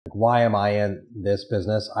Like, why am I in this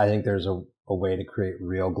business? I think there's a way to create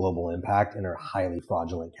real global impact in a highly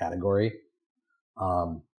fraudulent category,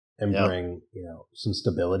 and bring, some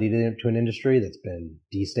stability to an industry that's been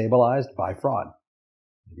destabilized by fraud.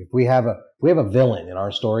 If we have a villain in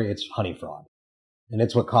our story, it's honey fraud, and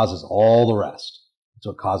it's what causes all the rest. It's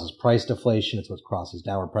what causes price deflation. It's what causes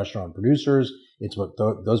downward pressure on producers. It's what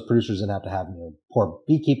those producers then have to have, poor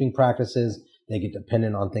beekeeping practices. They get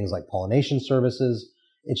dependent on things like pollination services.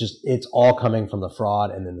 It's all coming from the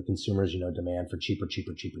fraud, and then the consumers, demand for cheaper.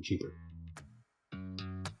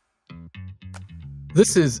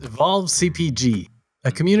 This is Evolve CPG,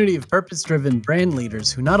 a community of purpose-driven brand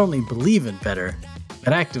leaders who not only believe in better,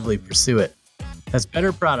 but actively pursue it. That's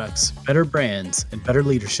better products, better brands, and better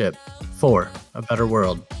leadership for a better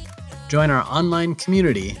world. Join our online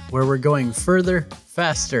community where we're going further,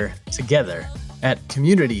 faster, together at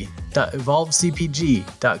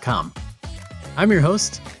community.evolvecpg.com. I'm your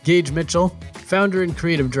host, Gage Mitchell, founder and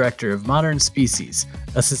creative director of Modern Species,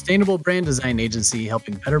 a sustainable brand design agency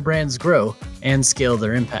helping better brands grow and scale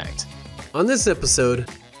their impact. On this episode,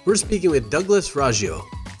 we're speaking with Douglas Raggio,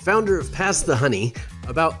 founder of Pass the Honey,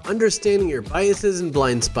 about understanding your biases and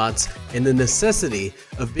blind spots and the necessity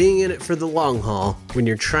of being in it for the long haul when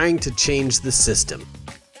you're trying to change the system.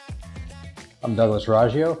 I'm Douglas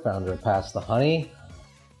Raggio, founder of Pass the Honey.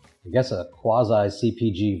 I guess a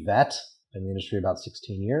quasi-CPG vet, been in the industry about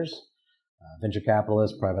 16 years. Venture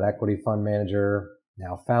capitalist, private equity fund manager,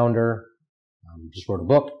 now founder. Just wrote a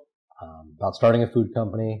book about starting a food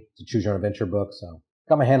company. It's a choose your own adventure book, so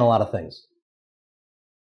got my hand on a lot of things.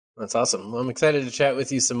 That's awesome. Well, I'm excited to chat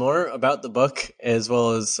with you some more about the book as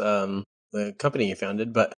well as the company you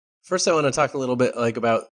founded. But first, I want to talk a little bit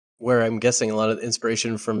about where I'm guessing a lot of the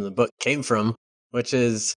inspiration from the book came from, which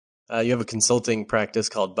is you have a consulting practice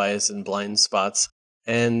called Bias and Blind Spots,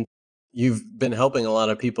 and you've been helping a lot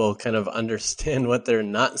of people kind of understand what they're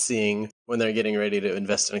not seeing when they're getting ready to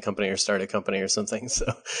invest in a company or start a company or something.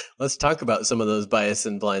 So let's talk about some of those bias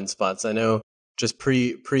and blind spots. I know just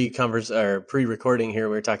pre-recording here,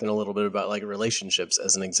 we were talking a little bit about relationships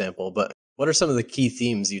as an example, but what are some of the key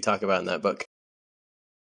themes you talk about in that book?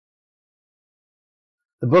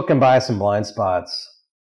 The book and Bias and Blind Spots.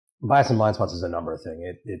 Bias and Blind Spots is a number of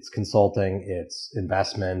things. It's consulting, it's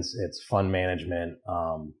investments, it's fund management.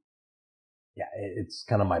 It's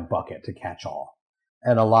kind of my bucket to catch all.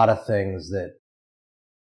 And a lot of things that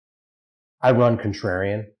I run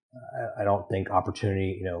contrarian. I don't think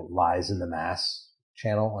opportunity, lies in the mass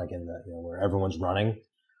channel, like in the, where everyone's running.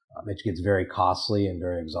 It gets very costly and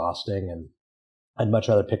very exhausting. And I'd much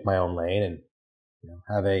rather pick my own lane and,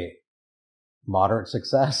 have a moderate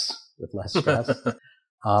success with less stress.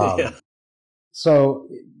 So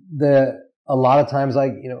a lot of times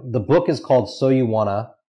the book is called So You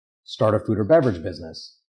Wanna Start a Food or Beverage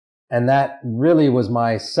Business. And that really was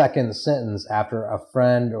my second sentence after a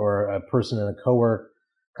friend or a person in a coworker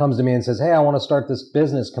comes to me and says, "Hey, I want to start this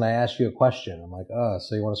business. Can I ask you a question?" I'm like, "Oh,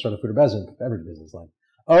 so you want to start a food or beverage business?" Like,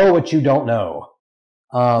 "Oh, what you don't know."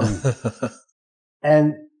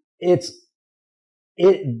 And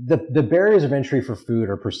the barriers of entry for food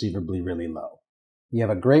are perceivably really low. You have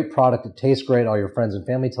a great product. It tastes great. All your friends and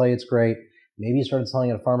family tell you it's great. Maybe you started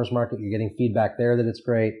selling at a farmer's market. You're getting feedback there that it's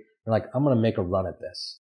great. You're like, "I'm going to make a run at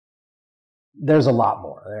this." There's a lot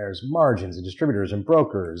more. There's margins and distributors and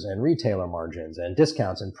brokers and retailer margins and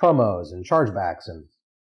discounts and promos and chargebacks. And,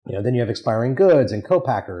 then you have expiring goods and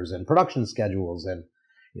co-packers and production schedules and,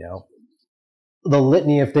 the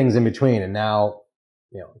litany of things in between. And now,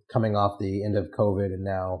 coming off the end of COVID and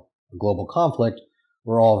now global conflict,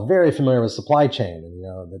 we're all very familiar with supply chain and,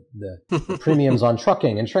 the premiums on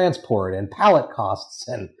trucking and transport and pallet costs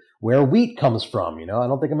and where wheat comes from. I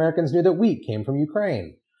don't think Americans knew that wheat came from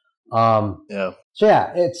Ukraine. It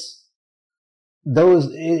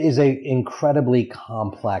is a incredibly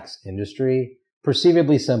complex industry,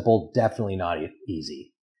 perceivably simple, definitely not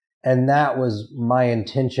easy. And that was my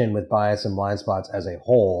intention with Bias and Blind Spots as a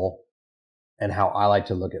whole. And how I like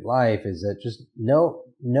to look at life is that just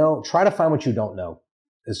try to find what you don't know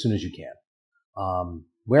as soon as you can.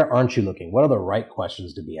 Where aren't you looking? What are the right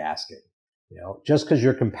questions to be asking? Just because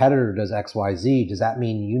your competitor does X, Y, Z, does that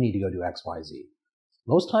mean you need to go do X, Y, Z?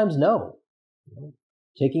 Most times, no.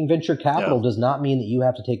 Taking venture capital does not mean that you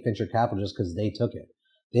have to take venture capital just because they took it.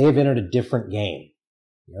 They have entered a different game.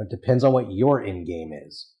 It depends on what your end game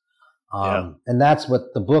is. And that's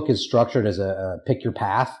what the book is structured as a pick your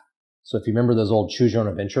path. So if you remember those old choose your own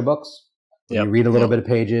adventure books, you read a little bit of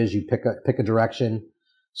pages, you pick a direction.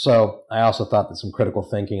 So I also thought that some critical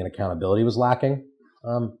thinking and accountability was lacking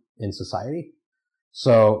in society.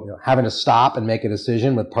 So, having to stop and make a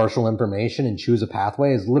decision with partial information and choose a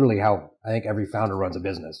pathway is literally how I think every founder runs a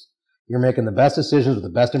business. You're making the best decisions with the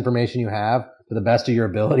best information you have to the best of your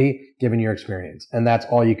ability, given your experience. And that's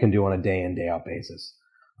all you can do on a day in, day out basis.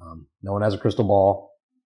 No one has a crystal ball.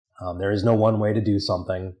 There is no one way to do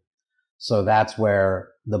something. So that's where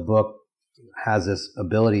the book has this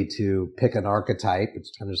ability to pick an archetype.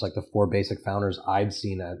 It's kind of just like the 4 basic founders I've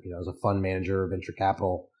seen as a fund manager, venture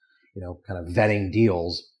capital, kind of vetting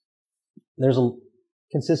deals. There's a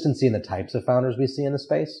consistency in the types of founders we see in the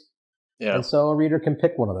space. Yeah. And so a reader can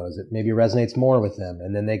pick one of those. It maybe resonates more with them,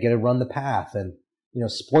 and then they get to run the path. And,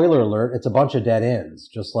 spoiler alert, it's a bunch of dead ends,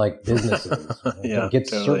 just like businesses. Yeah, it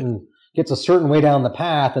gets a certain way down the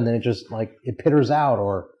path, and then it just it pitters out,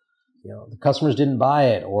 or, the customers didn't buy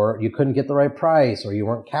it, or you couldn't get the right price, or you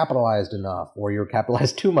weren't capitalized enough, or you were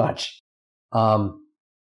capitalized too much.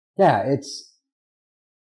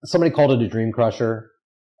 Somebody called it a dream crusher.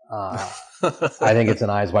 I think it's an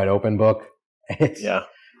eyes wide open book. It's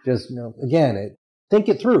just, again, think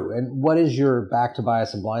it through. And what is your, back to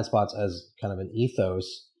bias and blind spots as kind of an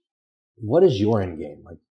ethos? What is your end game?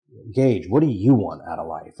 Gauge, what do you want out of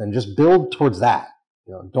life? And just build towards that.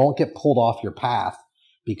 Don't get pulled off your path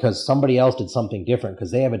because somebody else did something different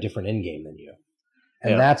because they have a different end game than you.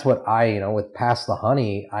 And that's what with Pass the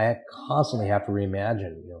Honey, I constantly have to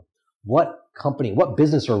reimagine, what company, what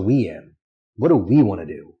business are we in? What do we want to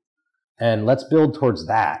do? And let's build towards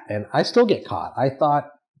that. And I still get caught. I thought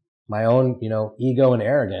my own, ego and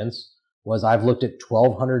arrogance was I've looked at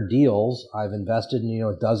 1,200 deals. I've invested in,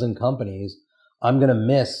 a dozen companies. I'm going to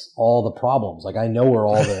miss all the problems. I know where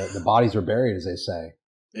all the bodies are buried, as they say.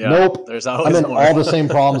 Yeah, nope. There's always I'm in more. all the same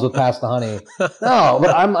problems with Pass the Honey. No,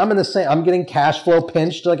 but I'm in the same. I'm getting cash flow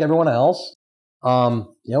pinched like everyone else.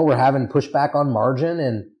 We're having pushback on margin,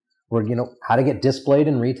 and we're how to get displayed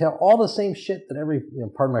in retail. All the same shit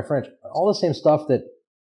that pardon my French, all the same stuff that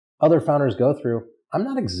other founders go through. I'm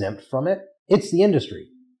not exempt from it. It's the industry,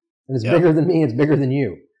 and it's bigger than me. It's bigger than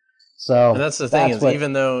you. So and that's the thing is,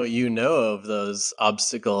 even though of those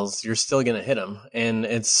obstacles, you're still going to hit them. And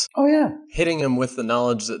it's hitting them with the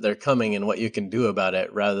knowledge that they're coming and what you can do about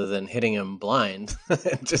it rather than hitting them blind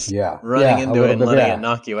and just running into it and letting it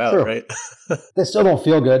knock you out, right? They still don't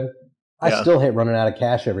feel good. I still hate running out of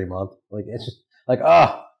cash every month. It's just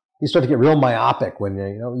you start to get real myopic when,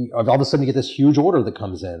 all of a sudden you get this huge order that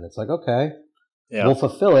comes in. It's okay, we'll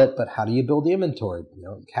fulfill it, but how do you build the inventory?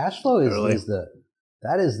 Cash flow is the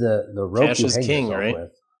rope cash you is hang king, yourself right?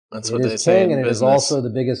 with. That's what they say in and business. It is also the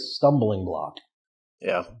biggest stumbling block.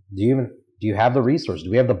 Yeah. Do you have the resources? Do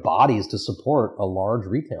we have the bodies to support a large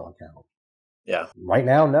retail account? Yeah. Right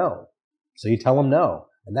now, no. So you tell them no.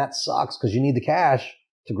 And that sucks because you need the cash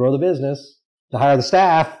to grow the business, to hire the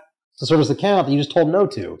staff, to service the account that you just told no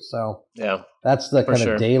to. So that's the kind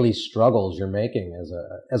of daily struggles you're making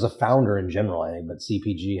as a founder in general, I think. But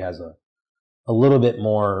CPG has a little bit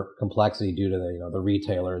more complexity due to the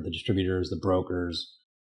retailer, the distributors, the brokers.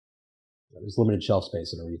 There's limited shelf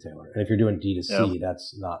space in a retailer. And if you're doing D2C,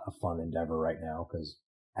 that's not a fun endeavor right now because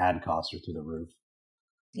ad costs are through the roof.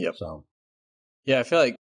 Yep. So, I feel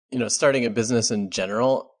like, starting a business in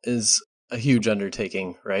general is a huge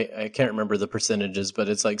undertaking, right? I can't remember the percentages, but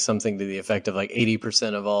it's something to the effect of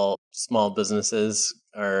 80% of all small businesses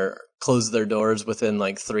close their doors within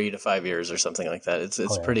 3 to 5 years or something like that.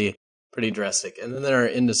 It's pretty drastic. And then there are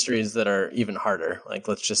industries that are even harder,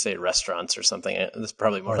 let's just say restaurants or something. There's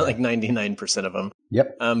probably more 99% of them.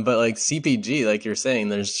 Yep. But CPG, like you're saying,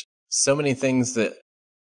 there's so many things that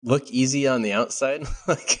look easy on the outside.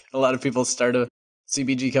 A lot of people start a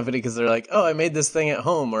CPG company because they're oh, I made this thing at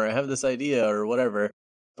home, or I have this idea or whatever,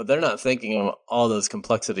 but they're not thinking of all those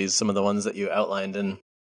complexities, some of the ones that you outlined. And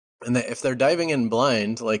that if they're diving in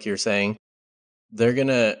blind, like you're saying, they're going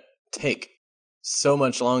to take so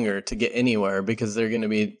much longer to get anywhere because they're going to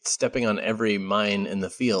be stepping on every mine in the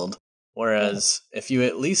field. Whereas if you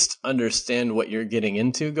at least understand what you're getting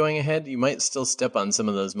into going ahead, you might still step on some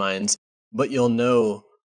of those mines, but you'll know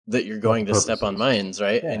that you're going to step on mines,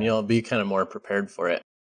 right? Yeah. And you'll be kind of more prepared for it.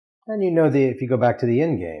 And if you go back to the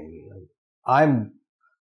end game,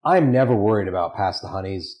 I'm never worried about Pass the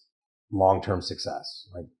Honey's long-term success.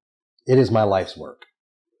 It is my life's work.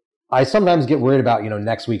 I sometimes get worried about,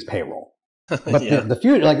 next week's payroll. But the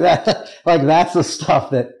future, that's the stuff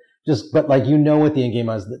that but what the end game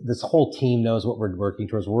is. This whole team knows what we're working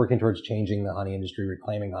towards. We're working towards changing the honey industry,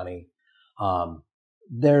 reclaiming honey.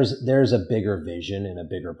 There's a bigger vision and a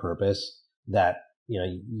bigger purpose that,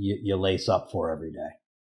 you lace up for every day.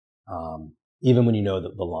 Even when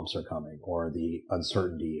that the lumps are coming, or the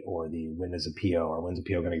uncertainty, or the when is a PO, or when's a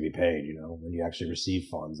PO going to be paid, when you actually receive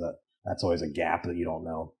funds, That's always a gap that you don't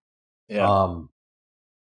know. Yeah.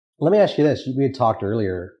 Let me ask you this. We had talked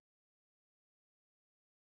earlier.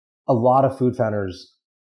 A lot of food founders,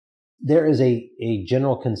 there is a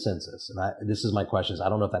general consensus, and this is my question. I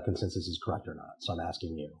don't know if that consensus is correct or not, so I'm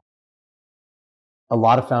asking you. A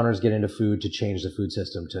lot of founders get into food to change the food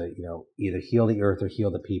system to, either heal the earth or heal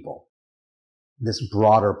the people. This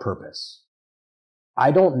broader purpose.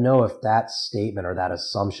 I don't know if that statement or that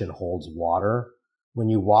assumption holds water when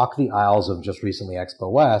you walk the aisles of just recently Expo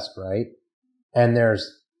West, right? And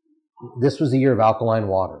this was the year of alkaline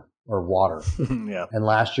water or water. Yeah. And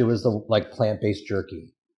last year was the plant-based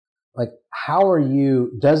jerky.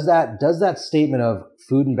 Does that statement of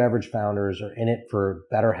food and beverage founders are in it for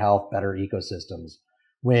better health, better ecosystems,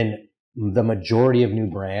 when the majority of new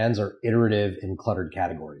brands are iterative in cluttered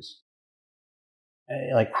categories?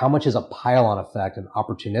 How much is a pile-on effect, an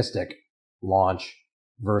opportunistic launch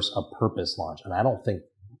versus a purpose launch? And I don't think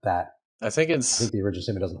that. I think the original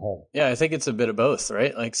statement doesn't hold. Yeah, I think it's a bit of both,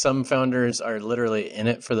 right? Like some founders are literally in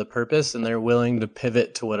it for the purpose and they're willing to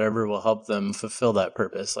pivot to whatever will help them fulfill that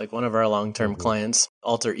purpose. Like one of our long-term clients,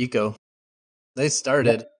 Alter Eco, they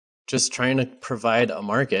started just trying to provide a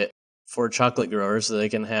market for chocolate growers so they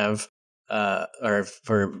can have, or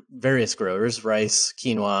for various growers, rice,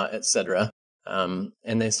 quinoa, etc. And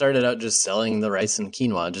they started out just selling the rice and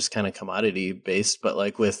quinoa, just kind of commodity based, but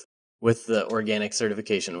with the organic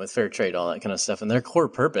certification, with fair trade, all that kind of stuff. And their core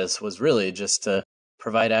purpose was really just to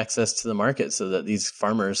provide access to the market so that these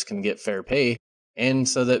farmers can get fair pay and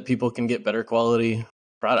so that people can get better quality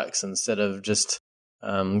products instead of just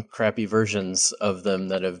crappy versions of them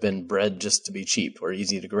that have been bred just to be cheap or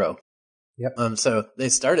easy to grow. Yep. So they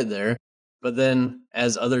started there, but then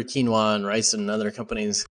as other quinoa and rice and other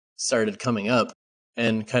companies started coming up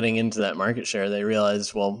and cutting into that market share, they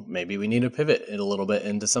realized, well, maybe we need to pivot it a little bit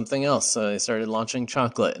into something else. So they started launching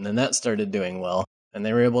chocolate, and then that started doing well. And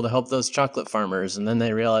they were able to help those chocolate farmers. And then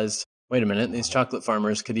they realized, wait a minute, these chocolate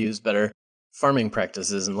farmers could use better farming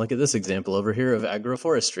practices. And look at this example over here of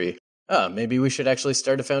agroforestry. Maybe we should actually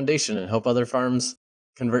start a foundation and help other farms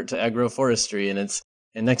convert to agroforestry.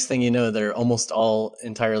 And next thing you know, they're almost all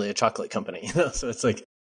entirely a chocolate company. So it's like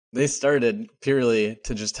they started purely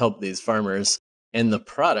to just help these farmers. And the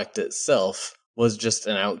product itself was just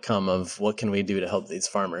an outcome of what can we do to help these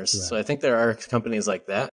farmers. Right. So I think there are companies like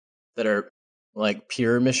that are like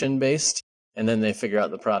pure mission based, and then they figure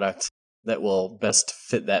out the product that will best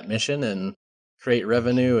fit that mission and create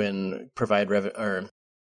revenue and provide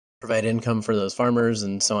income for those farmers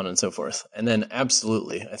and so on and so forth. And then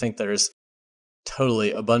absolutely, I think there's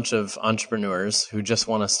totally a bunch of entrepreneurs who just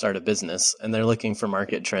want to start a business and they're looking for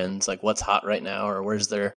market trends, like what's hot right now or where's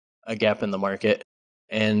there a gap in the market.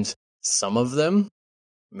 And some of them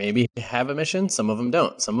maybe have a mission, some of them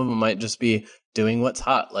don't. Some of them might just be doing what's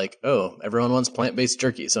hot, like, oh, everyone wants plant-based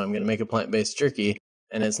jerky, so I'm going to make a plant-based jerky.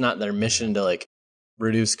 And it's not their mission to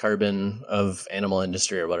reduce carbon of animal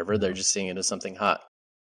industry or whatever. They're just seeing it as something hot.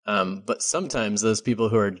 But sometimes those people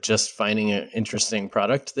who are just finding an interesting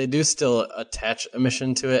product, they do still attach a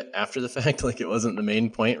mission to it after the fact, like it wasn't the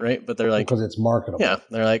main point, right? But they're like, because it's marketable. Yeah,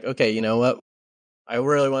 they're like, okay, you know what? I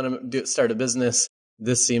really want to start a business.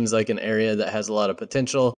 This seems like an area that has a lot of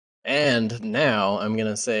potential. And now I'm going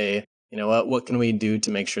to say, you know what can we do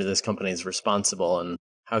to make sure this company is responsible? And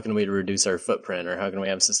how can we reduce our footprint? Or how can we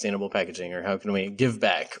have sustainable packaging? Or how can we give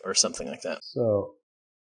back or something like that? So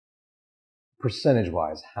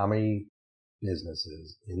percentage-wise, how many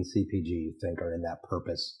businesses in CPG you think are in that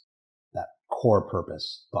purpose, that core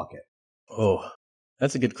purpose bucket? Oh,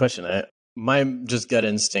 that's a good question. My just gut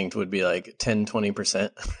instinct would be like 10,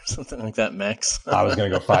 20%, something like that max. I was going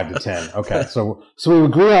to go 5 to 10. Okay. So we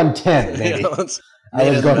agree on 10, maybe. Yeah, I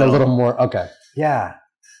was going a little more. Okay. Yeah.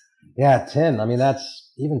 Yeah. 10. I mean,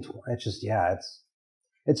 that's even, it's just,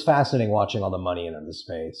 it's fascinating watching all the money in the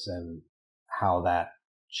space and how that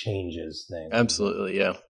changes things. Absolutely.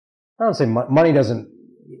 Yeah. I don't say money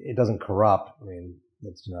doesn't corrupt. I mean,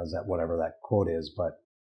 it's, is that whatever that quote is, but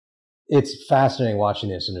it's fascinating watching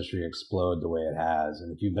this industry explode the way it has.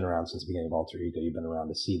 And if you've been around since the beginning of Alter Eco, you've been around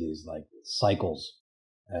to see these cycles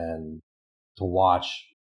and to watch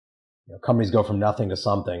companies go from nothing to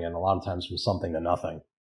something, and a lot of times from something to nothing.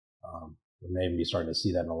 We may be starting to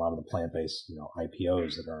see that in a lot of the plant-based,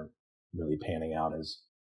 IPOs that aren't really panning out as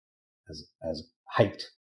hyped.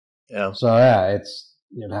 Yeah. So yeah, it's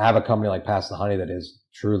to have a company like Pass the Honey that is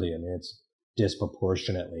truly, I mean, it's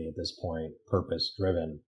disproportionately at this point purpose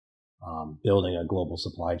driven. Building a global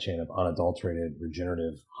supply chain of unadulterated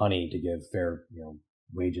regenerative honey to give fair,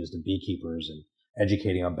 wages to beekeepers and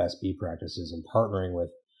educating on best bee practices and partnering with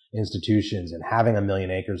institutions and having 1 million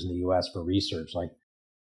acres in the U.S. for research.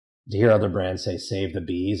 to hear other brands say save the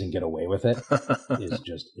bees and get away with it is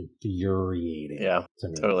just infuriating to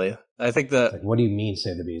me. Totally. I think that, like, what do you mean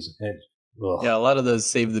save the bees? Yeah, a lot of those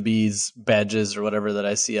save the bees badges or whatever that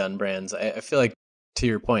I see on brands, I feel like, to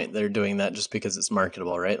your point, they're doing that just because it's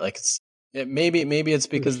marketable, right? Like maybe it's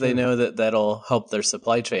because they know that that'll help their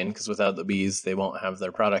supply chain, because without the bees, they won't have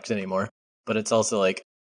their product anymore. But it's also like,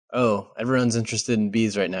 oh, everyone's interested in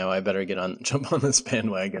bees right now. I better jump on this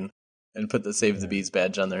bandwagon and put the Save the Bees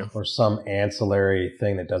badge on there. Or some ancillary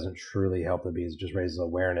thing that doesn't truly help the bees, just raises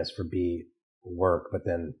awareness for bee work. But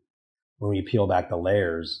then when we peel back the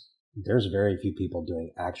layers, there's very few people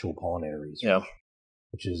doing actual pollinator research. Yeah.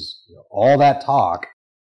 Which is, all that talk,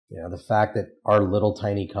 the fact that our little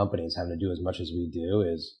tiny companies having to do as much as we do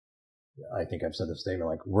is, I think I've said this statement,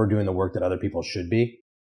 like, we're doing the work that other people should be,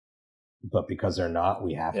 but because they're not,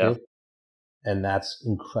 we have to. And that's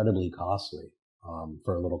incredibly costly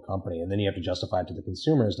for a little company. And then you have to justify it to the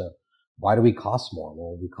consumer as to, why do we cost more?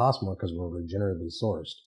 Well, we cost more because we're regeneratively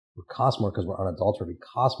sourced. We cost more because we're unadulterated. We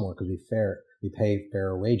cost more because we pay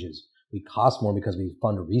fairer wages. We cost more because we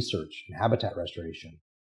fund research and habitat restoration.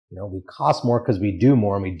 We cost more because we do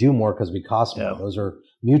more, and we do more because we cost more. Those are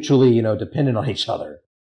mutually, dependent on each other.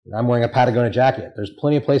 I'm wearing a Patagonia jacket. There's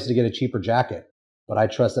plenty of places to get a cheaper jacket, but I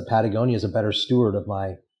trust that Patagonia is a better steward of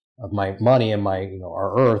my money and my,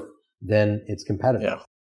 our earth than its competitor. Yeah.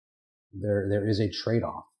 There is a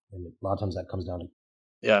trade-off, and a lot of times that comes down to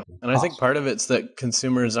cost. And I think part of it's that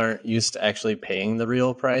consumers aren't used to actually paying the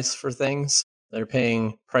real price for things. They're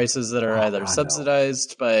paying prices that are either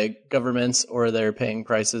subsidized by governments, or they're paying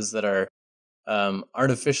prices that are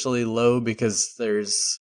artificially low because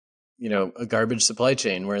there's, a garbage supply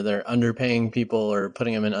chain where they're underpaying people or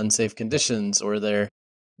putting them in unsafe conditions, or they're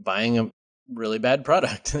buying a really bad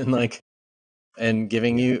product and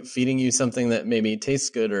feeding you something that maybe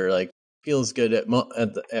tastes good or like feels good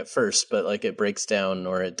at first, but like it breaks down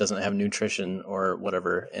or it doesn't have nutrition or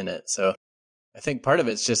whatever in it. So I think part of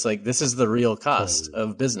it's just like, this is the real cost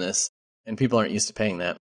of business, and people aren't used to paying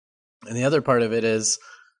that. And the other part of it is,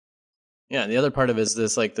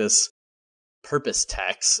 this purpose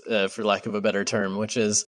tax, for lack of a better term, which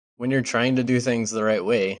is when you're trying to do things the right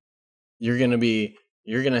way, you're going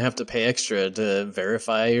to have to pay extra to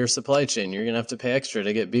verify your supply chain. You're going to have to pay extra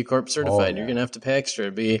to get B Corp certified. You're going to have to pay extra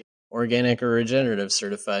to be organic or regenerative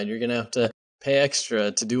certified. You're going to have to pay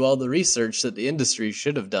extra to do all the research that the industry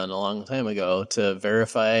should have done a long time ago to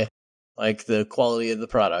verify like the quality of the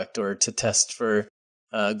product, or to test for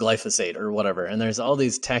glyphosate or whatever. And there's all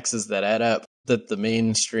these taxes that add up that the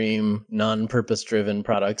mainstream non-purpose driven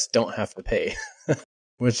products don't have to pay,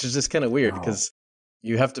 which is just kind of weird, because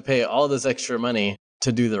you have to pay all this extra money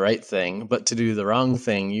to do the right thing, but to do the wrong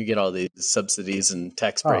thing, you get all these subsidies and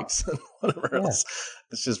tax breaks and whatever else.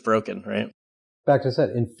 It's just broken, right? Back to I said,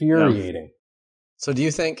 infuriating. So do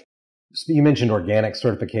you think... You mentioned organic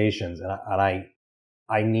certifications, and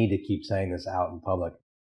I need to keep saying this out in public.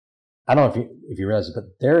 I don't know if you realize it, but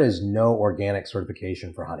there is no organic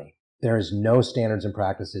certification for honey. There is no standards and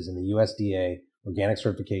practices in the USDA organic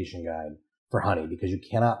certification guide for honey, because you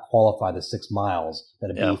cannot qualify the 6 miles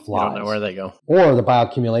that a bee flies. You don't know where they go. Or the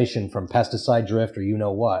bioaccumulation from pesticide drift, or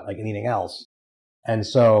what, like anything else. And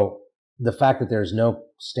so the fact that there's no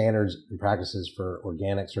standards and practices for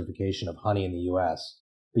organic certification of honey in the U.S.,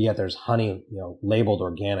 but yet there's honey, labeled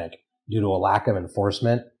organic due to a lack of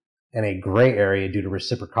enforcement, and a gray area due to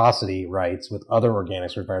reciprocity rights with other organic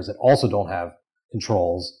certifiers that also don't have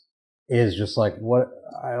controls, is just like, what?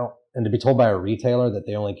 And to be told by a retailer that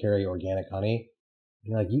they only carry organic honey,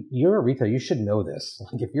 you're a retailer, you should know this.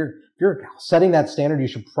 Like, if you're setting that standard, you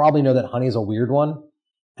should probably know that honey is a weird one,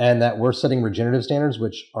 and that we're setting regenerative standards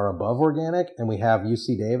which are above organic, and we have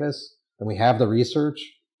UC Davis, and we have the research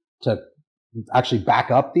to actually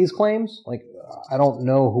back up these claims. Like, I don't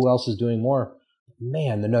know who else is doing more.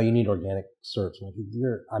 Man, no, you need organic certs.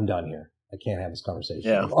 I'm done here. I can't have this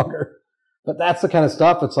conversation any longer. But that's the kind of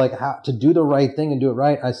stuff. It's like, how to do the right thing and do it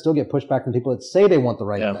right. I still get pushback from people that say they want the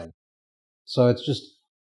right thing. So it's just,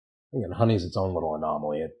 honey's its own little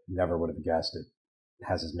anomaly. It never would have guessed it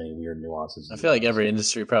has as many weird nuances. I feel like every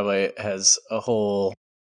industry probably has a whole,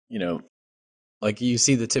 like, you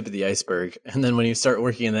see the tip of the iceberg, and then when you start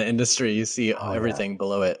working in the industry, you see everything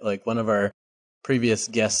below it. Like, one of our previous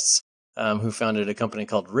guests, who founded a company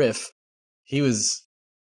called Riff, he was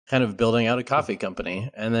kind of building out a coffee company.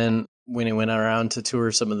 And then when he went around to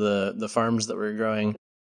tour some of the farms that were growing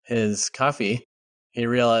his coffee, he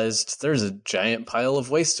realized there's a giant pile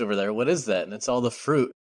of waste over there. What is that? And it's all the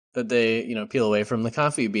fruit that they, peel away from the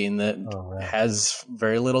coffee bean that has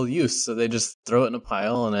very little use. So they just throw it in a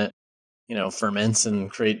pile, and it, ferments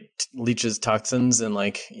and leaches toxins, and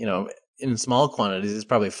in small quantities it's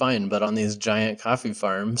probably fine, but on these giant coffee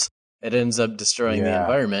farms, it ends up destroying the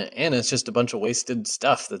environment, and it's just a bunch of wasted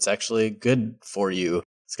stuff that's actually good for you.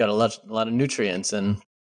 It's got a lot of nutrients and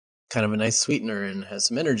kind of a nice sweetener and has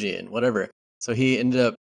some energy and whatever. So he ended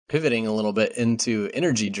up pivoting a little bit into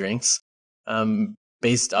energy drinks,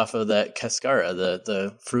 based off of that cascara,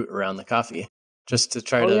 the fruit around the coffee, just to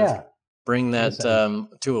try to bring that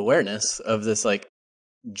to awareness of this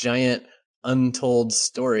giant untold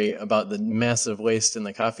story about the massive waste in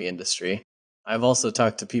the coffee industry. I've also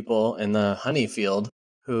talked to people in the honey field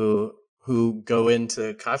who go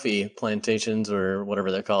into coffee plantations, or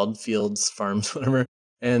whatever they're called, fields, farms, whatever,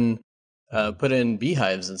 and put in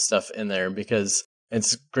beehives and stuff in there because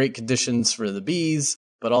it's great conditions for the bees,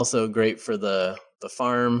 but also great for the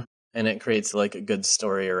farm, and it creates a good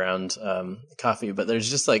story around coffee. But there's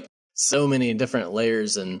just so many different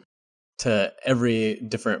layers and to every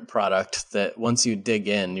different product that once you dig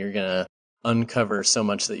in, you're gonna uncover so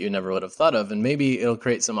much that you never would have thought of, and maybe it'll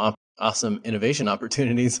create some awesome innovation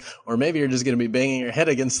opportunities, or maybe you're just going to be banging your head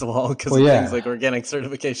against the wall because of things like organic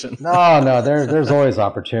certification. No, there's always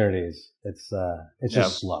opportunities. It's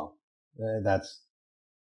just slow. That's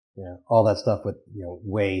all that stuff with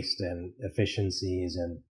waste and efficiencies.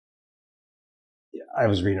 And I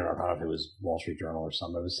was reading, I don't know if it was Wall Street Journal or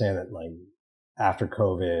something, I was saying that after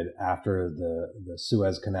COVID, after the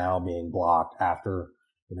Suez Canal being blocked, after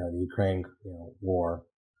the Ukraine war,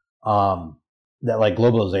 that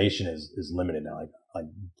globalization is limited now. Like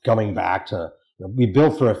coming back to we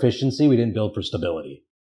built for efficiency, we didn't build for stability,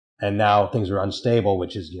 and now things are unstable,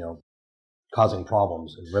 which is causing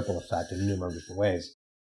problems and ripple effect in numerous different ways.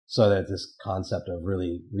 So that this concept of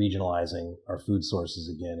really regionalizing our food sources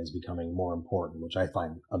again is becoming more important, which I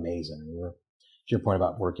find amazing. And to your point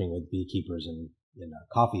about working with beekeepers in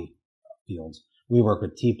coffee fields, we work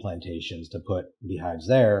with tea plantations to put beehives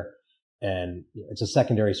there, and it's a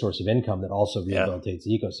secondary source of income that also rehabilitates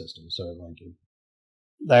the ecosystem. So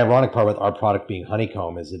the ironic part with our product being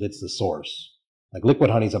honeycomb is that it's the source. Liquid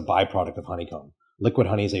honey is a byproduct of honeycomb. Liquid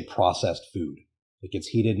honey is a processed food. It gets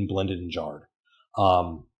heated and blended and jarred.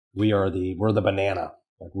 We're the banana.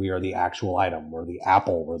 We are the actual item. We're the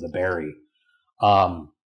apple. We're the berry.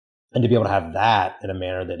 And to be able to have that in a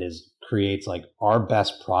manner that creates our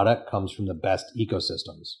best product comes from the best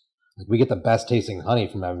ecosystems. We get the best tasting honey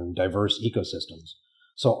from having diverse ecosystems.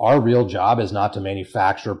 So our real job is not to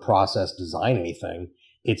manufacture, process, design anything.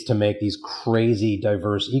 It's to make these crazy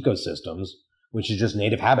diverse ecosystems, which is just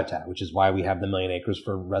native habitat, which is why we have the 1 million acres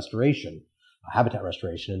for restoration, habitat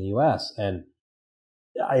restoration in the US. And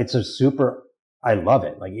it's I love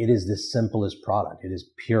it. It is the simplest product. It is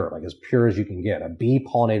pure, as pure as you can get. A bee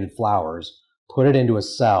pollinated flowers, put it into a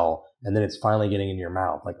cell, and then it's finally getting in your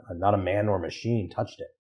mouth. Not a man nor machine touched it.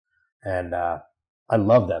 And I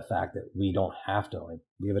love that fact that we don't have to.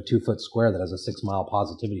 We have a 2-foot square that has a 6-mile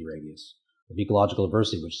positivity radius of ecological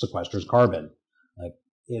diversity, which sequesters carbon.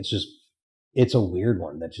 It's a weird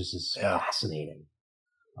one that just is fascinating.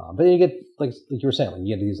 But then you get, like you were saying,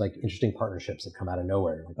 you get these interesting partnerships that come out of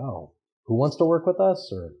nowhere. You're oh, who wants to work with us,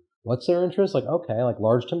 or what's their interest? Okay,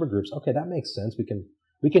 large timber groups. Okay, that makes sense.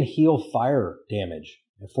 We can heal fire damage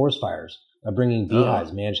and forest fires by bringing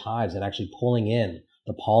beehives, managed hives, and actually pulling in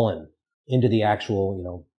the pollen into the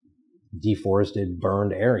actual, deforested,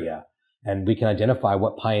 burned area. And we can identify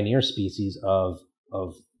what pioneer species of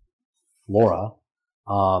flora,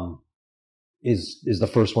 is the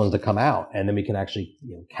first ones to come out. And then we can actually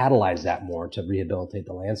catalyze that more to rehabilitate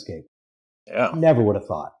the landscape. Yeah. Never would have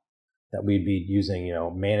thought that we'd be using,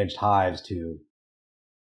 managed hives to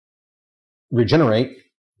regenerate,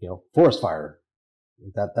 forest fire.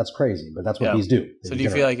 That's crazy, but that's what bees do. So do you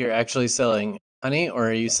feel like you're actually selling honey, or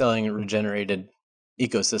are you selling regenerated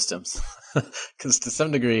ecosystems? Because to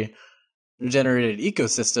some degree, regenerated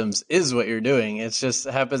ecosystems is what you're doing. It just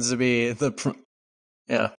happens to be it's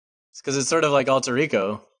because it's sort of like Alter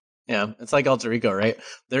Eco. Yeah, it's like Alter Eco, right?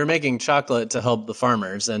 They're making chocolate to help the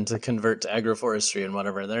farmers and to convert to agroforestry and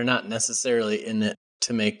whatever. They're not necessarily in it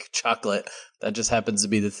to make chocolate. That just happens to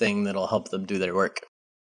be the thing that'll help them do their work.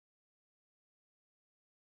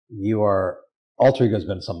 Alter Ego has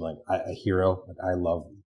been something a hero. I love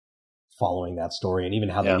following that story, and even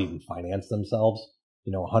how they even finance themselves.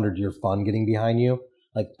 100-year fund getting behind you.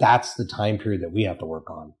 That's the time period that we have to work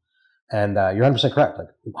on. And you're 100% correct.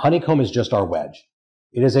 Honeycomb is just our wedge.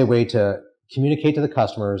 It is a way to communicate to the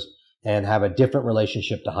customers and have a different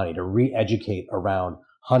relationship to honey, to re-educate around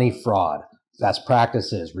honey fraud, best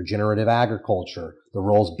practices, regenerative agriculture, the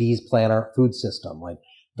roles bees play in our food system.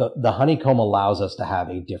 The honeycomb allows us to have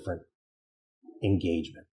a different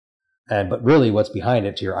engagement. But really what's behind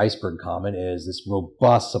it, to your iceberg comment, is this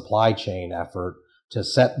robust supply chain effort to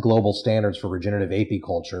set global standards for regenerative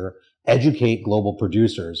apiculture, educate global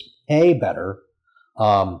producers, pay better,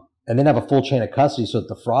 and then have a full chain of custody so that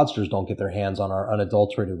the fraudsters don't get their hands on our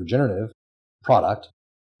unadulterated regenerative product,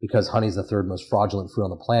 because honey is the third most fraudulent food on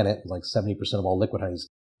the planet. Like 70% of all liquid honey is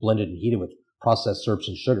blended and heated with processed syrups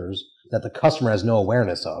and sugars that the customer has no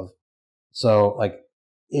awareness of. So like,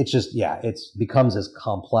 it's just, it becomes this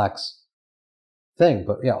complex thing.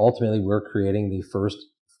 But yeah, ultimately we're creating the first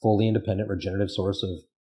fully independent regenerative source of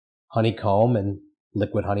honeycomb and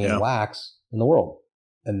liquid honey and wax in the world.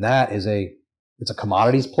 And that is it's a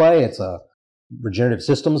commodities play. It's a regenerative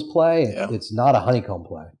systems play. It's not a honeycomb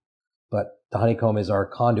play, but the honeycomb is our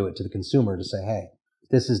conduit to the consumer to say, hey,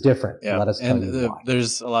 this is different. Yeah. Let us tell you why.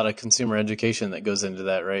 There's a lot of consumer education that goes into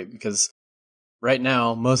that, right? Because right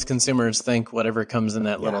now, most consumers think whatever comes in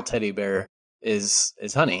that little teddy bear is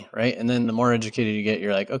honey, right? And then the more educated you get,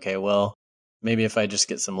 you're like, okay, well, maybe if I just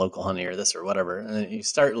get some local honey or this or whatever, and then you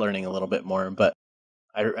start learning a little bit more. But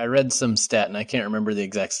I read some stat, and I can't remember the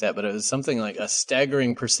exact stat, but it was something like a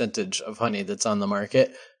staggering percentage of honey that's on the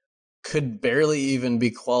market could barely even be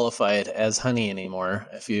qualified as honey anymore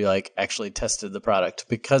if you like actually tested the product,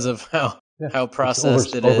 because of how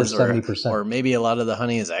processed it is, or maybe a lot of the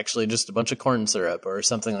honey is actually just a bunch of corn syrup or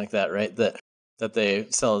something like that, right? That they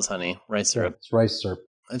sell as honey, rice syrup. It's rice syrup.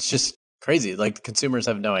 It's just crazy. Like, the consumers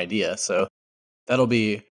have no idea. So that'll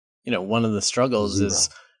be, one of the struggles is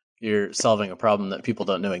you're solving a problem that people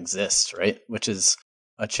don't know exists, right? Which is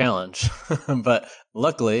a challenge. But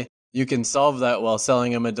luckily, you can solve that while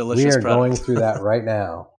selling them a delicious product. We are going through that right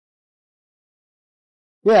now.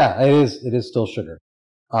 Yeah, it is still sugar.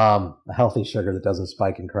 A healthy sugar that doesn't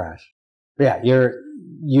spike and crash. But yeah,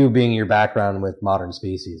 you being your background with modern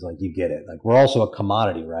species, like, you get it. Like, we're also a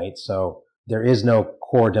commodity, right? So there is no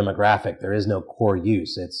core demographic. There is no core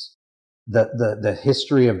use. It's the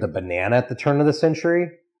history of the banana at the turn of the century,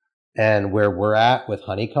 and where we're at with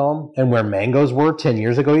honeycomb, and where mangoes were 10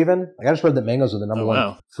 years ago even. Like, I just read that mangoes are the number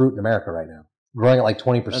one fruit in America right now, growing at like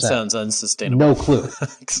 20%. That sounds unsustainable. No clue.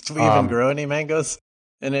 Do we even grow any mangoes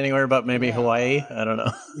in anywhere but maybe Hawaii? I don't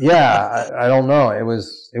know. I don't know. It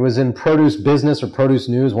was in Produce Business or Produce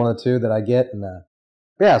News, one of the two that I get. And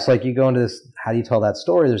it's like, you go into this, how do you tell that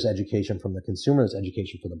story? There's education from the consumer. There's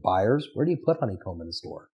education for the buyers. Where do you put honeycomb in the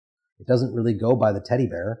store? It doesn't really go by the teddy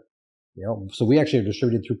bear. So we actually are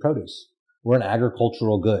distributed through produce. We're an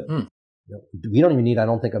agricultural good. We don't even need, I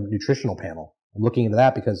don't think, a nutritional panel. I'm looking into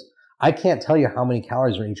that because I can't tell you how many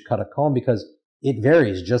calories are in each cut of comb, because it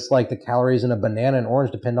varies, just like the calories in a banana and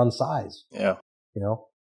orange depend on size. Yeah.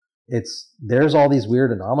 There's all these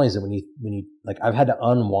weird anomalies that when you like, I've had to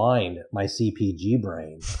unwind my CPG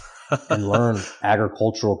brain and learn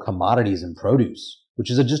agricultural commodities and produce,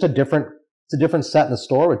 which is it's a different set in the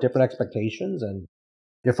store with different expectations and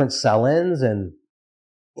different sell-ins, and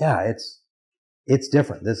it's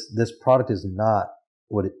different. This product is not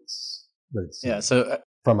what it's so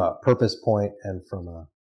from a purpose point and from a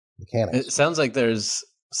mechanics. It sounds like there's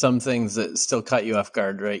some things that still caught you off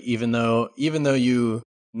guard, right? Even though you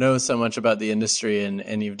know so much about the industry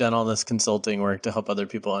and you've done all this consulting work to help other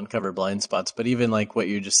people uncover blind spots, but even like what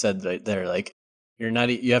you just said right there, like,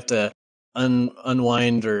 you have to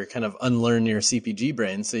unwind or kind of unlearn your CPG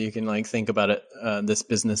brain so you can like think about it, this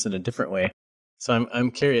business in a different way. So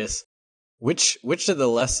I'm curious, which of the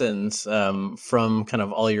lessons from kind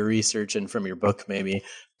of all your research and from your book maybe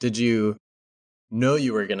did you know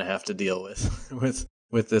you were going to have to deal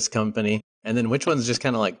with this company, and then which ones just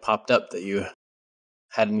kind of like popped up that you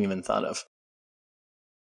hadn't even thought of?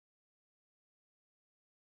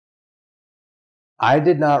 I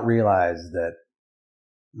did not realize that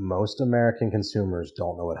most American consumers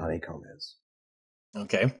don't know what honeycomb is.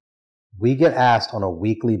 Okay. We get asked on a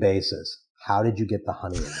weekly basis, how did you get the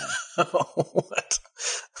honey in there? What?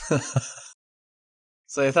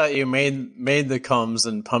 So I thought you made the combs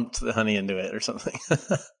and pumped the honey into it or something.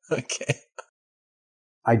 Okay.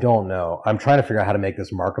 I don't know. I'm trying to figure out how to make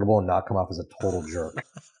this marketable and not come off as a total jerk.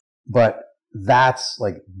 But that's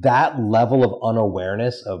like, that level of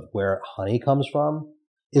unawareness of where honey comes from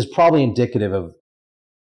is probably indicative of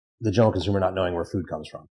the general consumer not knowing where food comes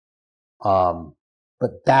from.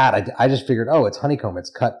 But that, I just figured, it's honeycomb.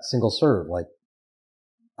 It's cut single serve. Like,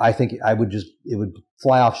 I think it would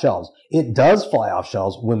fly off shelves. It does fly off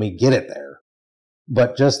shelves when we get it there.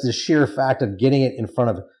 But just the sheer fact of getting it in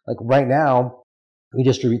front of, like, right now, we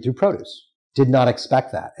distribute through produce. Did not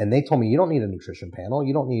expect that. And they told me, you don't need a nutrition panel.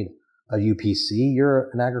 You don't need a UPC. You're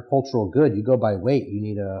an agricultural good. You go by weight. You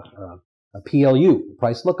need a PLU,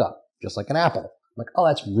 price lookup, just like an apple. I'm like,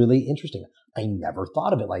 that's really interesting. I never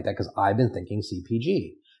thought of it like that because I've been thinking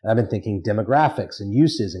CPG. And I've been thinking demographics and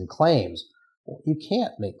uses and claims. Well, you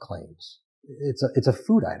can't make claims. It's a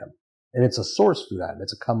food item, and it's a source food item.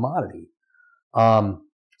 It's a commodity.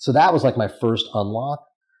 So that was like my first unlock.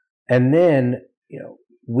 And then,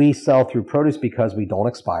 we sell through produce because we don't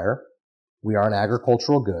expire. We are an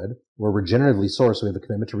agricultural good. We're regeneratively sourced. So we have a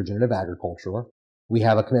commitment to regenerative agriculture. We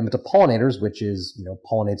have a commitment to pollinators, which is,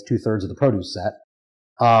 pollinates 2/3 of the produce set.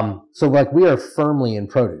 So like we are firmly in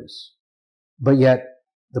produce, but yet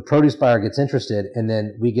the produce buyer gets interested and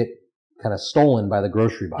then we get kind of stolen by the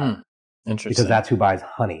grocery buyer. Interesting. Because that's who buys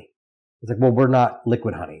honey. It's like, well, we're not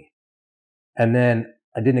liquid honey. And then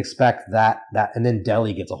I didn't expect that, and then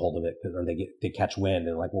deli gets a hold of it or they catch wind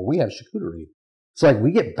and like, well, we have charcuterie. So like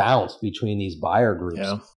we get bounced between these buyer groups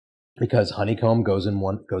because honeycomb goes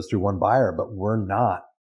through one buyer, but we're not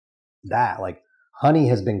that. Like honey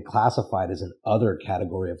has been classified as an other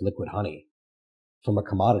category of liquid honey from a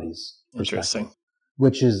commodities perspective,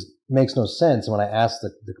 which makes no sense. When I asked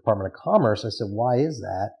the Department of Commerce, I said, why is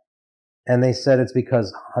that? And they said it's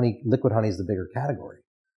because liquid honey is the bigger category.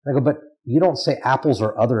 And I go, but you don't say apples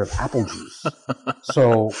are other of apple juice.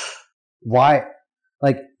 So why,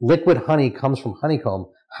 like liquid honey comes from honeycomb.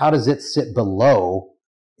 How does it sit below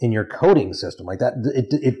in your coding system like that?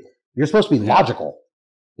 You're supposed to be logical.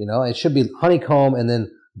 It should be honeycomb and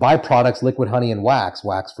then byproducts, liquid honey and wax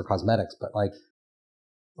for cosmetics, but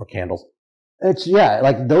or candles.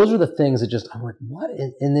 Like those are the things that I'm like, what?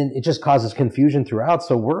 And then it just causes confusion throughout.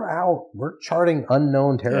 So we're charting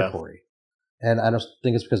unknown territory. And I just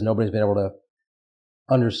think it's because nobody's been able to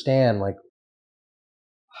understand, like,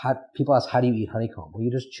 people ask, how do you eat honeycomb? Well,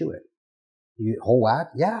 you just chew it. You eat whole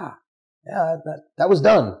wax? Yeah. Yeah, that was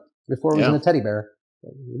done before it was in a teddy bear.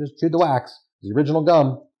 You just chewed the wax. The original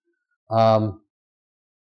gum. I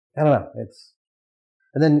don't know.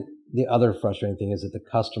 And then the other frustrating thing is that the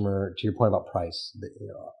customer, to your point about price,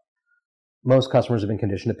 most customers have been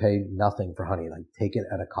conditioned to pay nothing for honey, like take it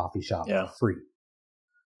at a coffee shop for free.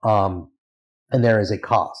 And there is a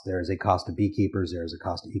cost. There is a cost to beekeepers. There is a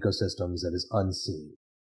cost to ecosystems that is unseen.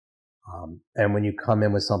 And when you come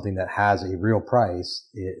in with something that has a real price,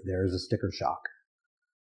 there is a sticker shock.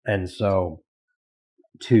 And so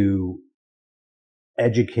to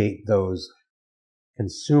educate those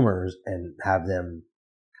consumers and have them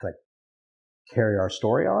kind of carry our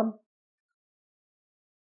story on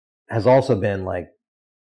has also been like,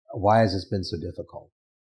 why has this been so difficult?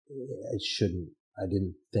 It shouldn't. I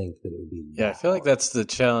didn't think that it would be. Yeah, I feel like that's the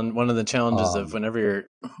challenge. One of the challenges of whenever you're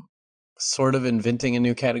sort of inventing a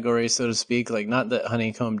new category, so to speak, like not that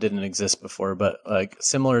honeycomb didn't exist before, but like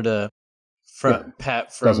similar to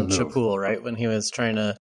Pat from Chapool, right? When he was trying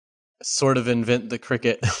to sort of invent the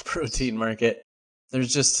cricket protein market,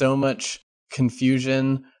 there's just so much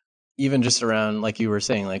confusion, even just around, like you were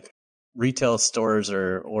saying, like retail stores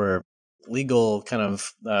or legal kind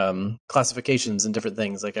of classifications and different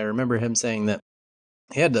things. Like I remember him saying that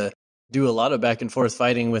he had to do a lot of back and forth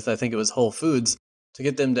fighting with, I think it was Whole Foods, to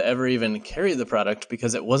get them to ever even carry the product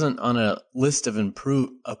because it wasn't on a list of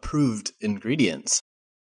approved ingredients.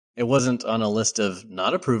 It wasn't on a list of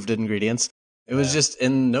not approved ingredients. It was just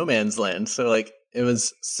in no man's land. So like it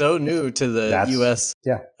was so new to the U.S.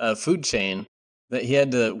 Food chain that he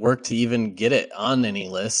had to work to even get it on any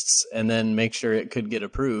lists and then make sure it could get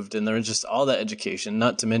approved. And there was just all that education,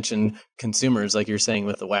 not to mention consumers, like you're saying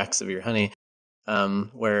with the wax of your honey,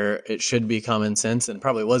 where it should be common sense and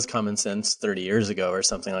probably was common sense 30 years ago or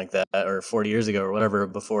something like that, or 40 years ago or whatever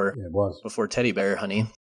before teddy bear honey.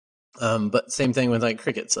 But same thing with like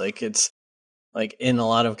crickets. Like it's like in a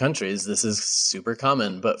lot of countries, this is super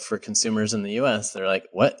common, but for consumers in the US, they're like,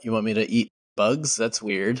 what? You want me to eat bugs? That's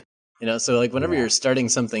weird. So like whenever you're starting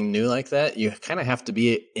something new like that, you kind of have to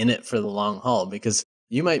be in it for the long haul because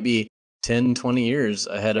you might be 10, 20 years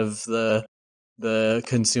ahead of the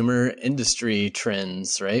consumer industry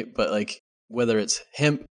trends, right? But like whether it's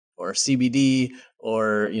hemp or CBD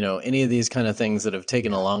or, any of these kind of things that have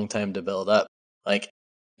taken a long time to build up, like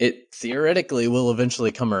it theoretically will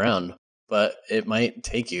eventually come around, but it might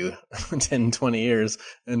take you 10, 20 years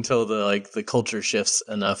until the culture shifts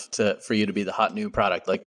enough for you to be the hot new product.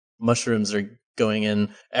 Like mushrooms are going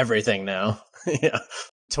in everything now.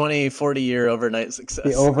 20, 40 year overnight success.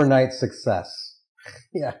 The overnight success.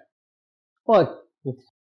 Yeah. Well,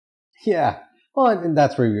 yeah. Well, and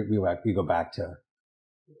that's where we go back to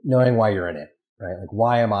knowing why you're in it, right? Like,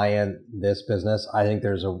 why am I in this business? I think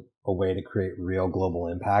there's a way to create real global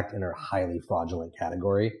impact in a highly fraudulent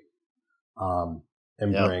category, and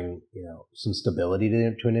bring, some stability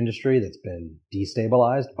to an industry that's been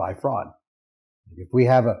destabilized by fraud. If we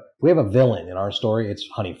have a villain in our story, it's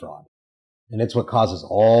honey fraud. And it's what causes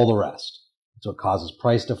all the rest. It's what causes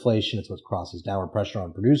price deflation. It's what causes downward pressure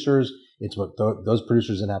on producers. It's what those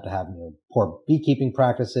producers then have to have, poor beekeeping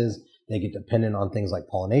practices. They get dependent on things like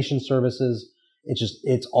pollination services.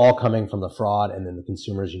 It's all coming from the fraud, and then the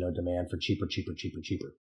consumers, demand for cheaper, cheaper, cheaper,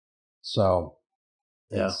 cheaper. So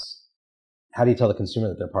how do you tell the consumer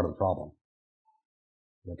that they're part of the problem?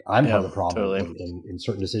 Like, I'm part of the problem totally. in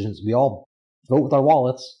certain decisions. We all vote with our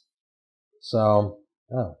wallets. So,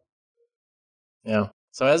 yeah.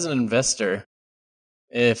 So as an investor,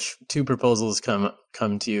 if two proposals come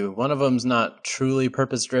to you, one of them's not truly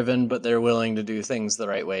purpose driven, but they're willing to do things the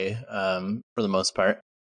right way for the most part.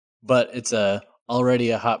 But it's already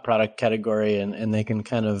a hot product category, and they can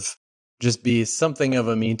kind of just be something of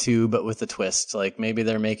a Me Too, but with a twist. Like maybe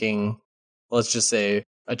they're making, let's just say,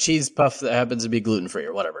 a cheese puff that happens to be gluten-free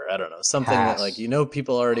or whatever. I don't know. Something that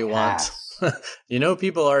people already want.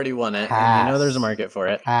 People already want it, and there's a market for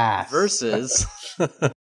it. Versus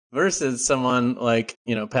versus someone like,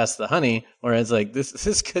 Pass the Honey, where it's like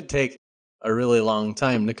this could take a really long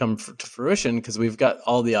time to come to fruition because we've got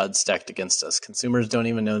all the odds stacked against us. Consumers don't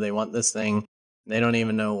even know they want this thing. They don't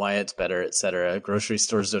even know why it's better, et cetera. Grocery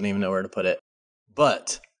stores don't even know where to put it.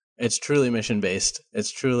 But it's truly mission-based.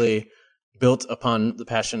 It's truly built upon the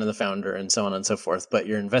passion of the founder and so on and so forth. But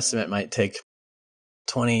your investment might take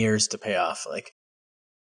 20 years to pay off. Like,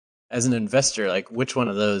 as an investor, like, which one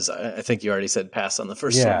of those? I think you already said pass on the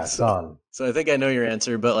first one. Yeah, so I think I know your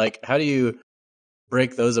answer. But, like, how do you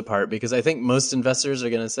break those apart? Because I think most investors are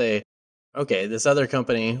going to say, okay, this other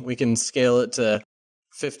company, we can scale it to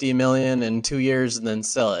 50 million in 2 years and then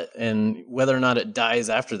sell it. And whether or not it dies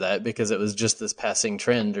after that because it was just this passing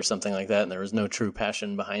trend or something like that, and there was no true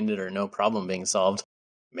passion behind it or no problem being solved,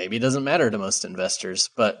 maybe it doesn't matter to most investors.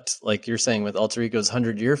 But like you're saying with Alter Eco's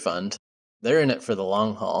 100-year fund, they're in it for the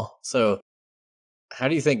long haul. So how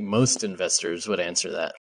do you think most investors would answer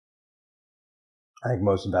that? I think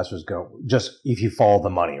most investors go, just if you follow the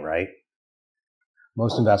money, right?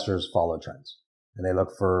 Most investors follow trends, and they look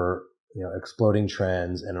for exploding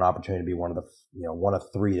trends and an opportunity to be one of the one of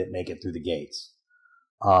three that make it through the gates,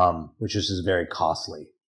 which is just very costly.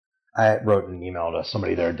 I wrote an email to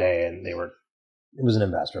somebody the other day, and it was an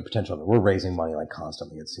investor, a potential. We're raising money like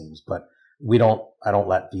constantly, it seems, but I don't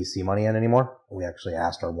let VC money in anymore. We actually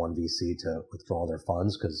asked our one VC to withdraw their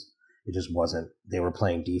funds because it just wasn't, they were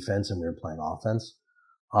playing defense and we were playing offense.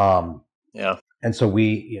 And so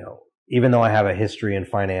we, even though I have a history in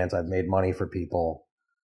finance, I've made money for people,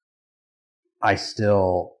 I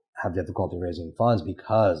still have difficulty raising funds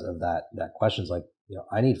because of that question's like,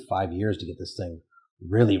 I need 5 years to get this thing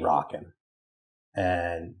really rocking,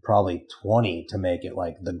 and probably 20 to make it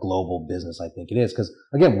like the global business I think it is. Because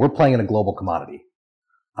again, we're playing in a global commodity.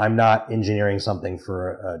 I'm not engineering something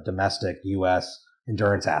for a domestic US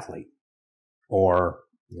endurance athlete or,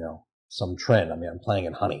 some trend. I mean, I'm playing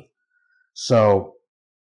in honey. So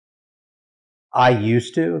I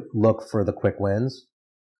used to look for the quick wins.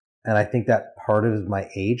 And I think that part of my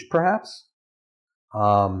age, perhaps.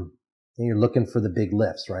 And you're looking for the big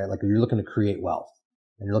lifts, right? Like you're looking to create wealth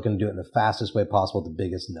and you're looking to do it in the fastest way possible, the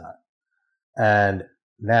biggest nut. And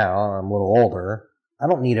now I'm a little older. I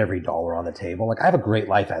don't need every dollar on the table. Like I have a great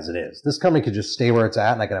life as it is. This company could just stay where it's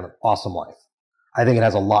at and I can have an awesome life. I think it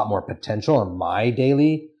has a lot more potential, and my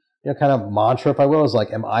daily, kind of mantra, if I will, is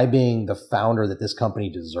like, am I being the founder that this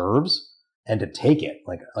company deserves? And to take it,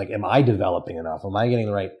 like, am I developing enough? Am I getting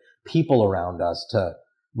the right people around us to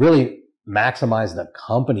really maximize the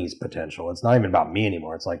company's potential? It's not even about me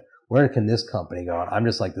anymore. It's like, where can this company go? And I'm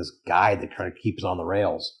just like this guy that kind of keeps on the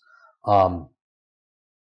rails.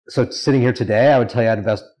 So sitting here today, I would tell you I'd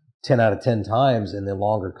invest 10 out of 10 times in the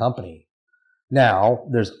longer company. Now,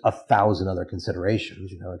 there's 1,000 other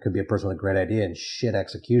considerations. It could be a person with a great idea and shit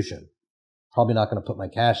execution. Probably not going to put my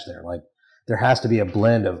cash there. Like, there has to be a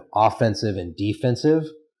blend of offensive and defensive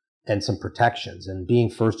and some protections. And being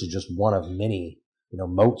first is just one of many,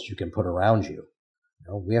 moats you can put around you.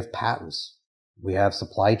 We have patents. We have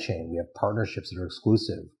supply chain. We have partnerships that are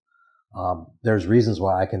exclusive. There's reasons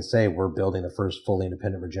why I can say we're building the first fully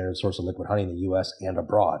independent regenerative source of liquid honey in the U.S. and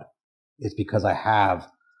abroad. It's because I have,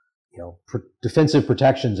 defensive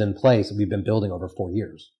protections in place that we've been building over 4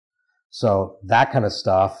 years. So that kind of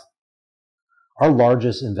stuff. Our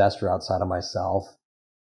largest investor outside of myself,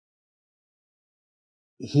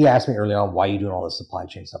 he asked me early on, why are you doing all this supply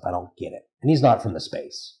chain stuff? I don't get it. And he's not from the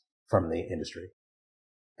space, from the industry.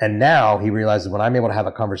 And now he realizes when I'm able to have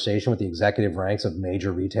a conversation with the executive ranks of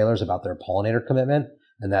major retailers about their pollinator commitment,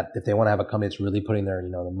 and that if they want to have a company that's really putting their,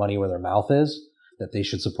 the money where their mouth is, that they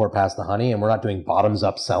should support Pass the Honey. And we're not doing bottoms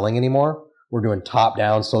up selling anymore. We're doing top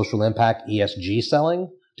down social impact ESG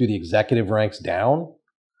selling. do the executive ranks down,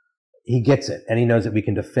 he gets it. And he knows that we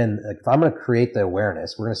can defend. Like, if I'm going to create the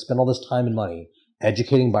awareness, we're going to spend all this time and money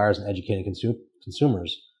educating buyers and educating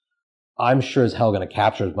consumers. I'm sure as hell going to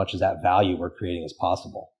capture as much of that value we're creating as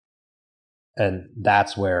possible. And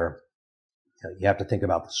that's where you have to think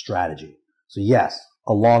about the strategy. So yes,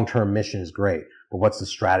 a long-term mission is great, but what's the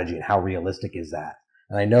strategy and how realistic is that?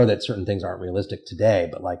 And I know that certain things aren't realistic today,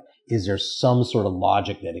 but like, is there some sort of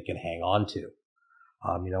logic that it can hang on to?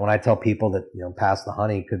 When I tell people that, Pass the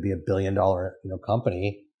Honey could be $1 billion,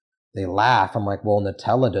 company, they laugh. I'm like, well,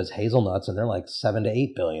 Nutella does hazelnuts and they're like 7 to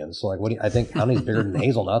 8 billion. So like, I think honey's bigger than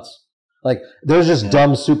hazelnuts. Like, there's just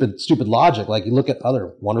dumb, stupid logic. Like, you look at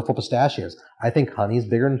other wonderful pistachios. I think honey's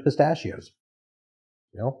bigger than pistachios.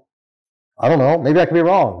 I don't know. Maybe I could be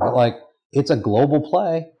wrong, but like, it's a global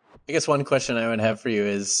play. I guess one question I would have for you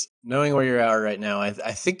is, knowing where you're at right now, I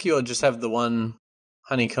think you'll just have the one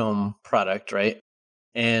honeycomb product, right?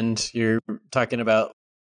 And you're talking about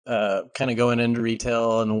kind of going into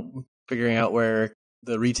retail and figuring out where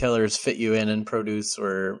the retailers fit you in produce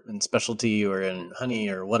or in specialty or in honey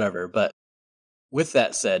or whatever. But with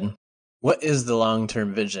that said, what is the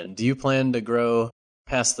long-term vision? Do you plan to grow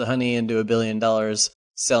Pass the Honey into $1 billion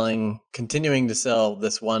continuing to sell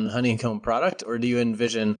this one honeycomb product? Or do you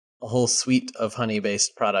envision a whole suite of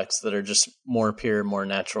honey-based products that are just more pure, more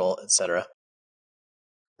natural, etc.?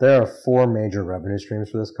 There are 4 major revenue streams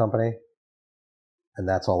for this company, and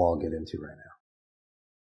that's all I'll get into right now.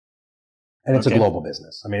 And it's a global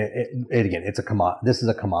business. I mean, this is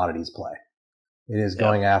a commodities play. It is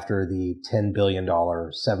going after the $10 billion,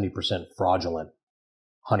 70% fraudulent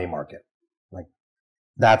honey market. Like,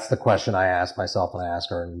 that's the question I ask myself and I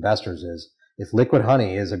ask our investors is, if liquid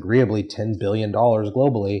honey is agreeably $10 billion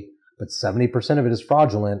globally, but 70% of it is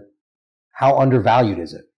fraudulent, how undervalued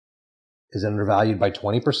is it? Is it undervalued by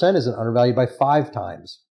 20%? Is it undervalued by 5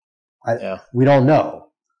 times? We don't know.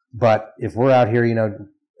 But if we're out here,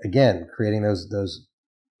 again, creating those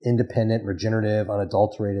independent, regenerative,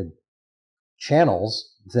 unadulterated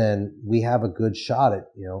channels, then we have a good shot at,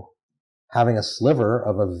 having a sliver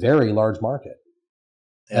of a very large market.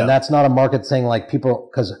 Yeah. And that's not a market saying like people,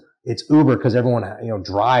 because it's Uber because everyone,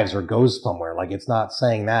 drives or goes somewhere. Like, it's not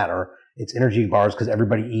saying that, or it's energy bars because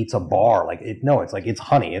everybody eats a bar. It's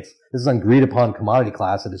honey. This is an agreed upon commodity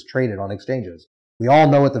class that is traded on exchanges. We all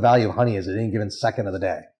know what the value of honey is at any given second of the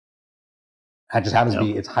day. That just happens to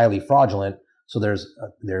be, it's highly fraudulent. So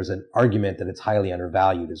there's an argument that it's highly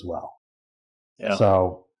undervalued as well. Yeah.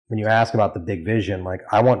 So when you ask about the big vision, like,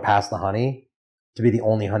 I want Pass the Honey to be the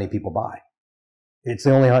only honey people buy. It's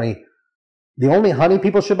the only honey. The only honey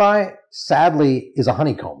people should buy, sadly, is a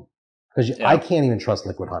honeycomb, because I can't even trust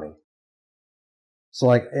liquid honey. So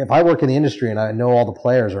like, if I work in the industry and I know all the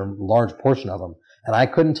players or a large portion of them, and I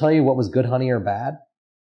couldn't tell you what was good honey or bad.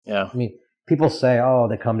 Yeah. I mean, people say,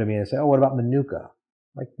 they come to me and say, what about Manuka?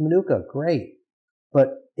 Like, Manuka, great. But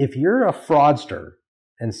if you're a fraudster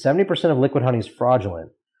and 70% of liquid honey is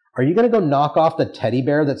fraudulent, are you going to go knock off the teddy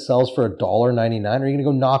bear that sells for $1.99? Or are you going to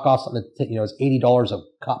go knock off something that, is $80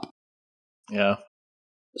 a cup? Yeah.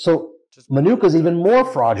 So Manuka is even more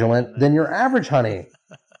fraudulent than your average honey.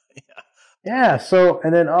 Yeah. So,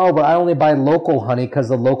 and then, but I only buy local honey because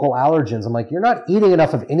the local allergens. I'm like, you're not eating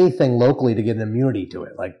enough of anything locally to get an immunity to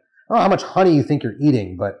it. Like, I don't know how much honey you think you're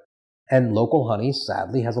eating, and local honey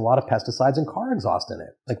sadly has a lot of pesticides and car exhaust in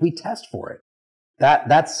it. Like, we test for it.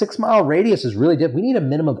 That 6 mile radius is really we need a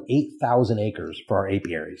minimum of 8,000 acres for our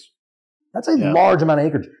apiaries. That's a large amount of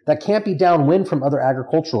acreage that can't be downwind from other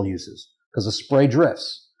agricultural uses because the spray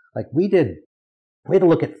drifts. Like, we had to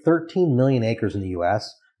look at 13 million acres in the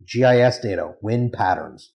U.S., GIS data, wind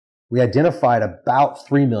patterns. We identified about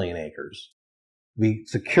 3 million acres. We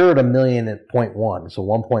secured 1.1 million, so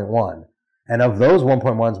 1.1. And of those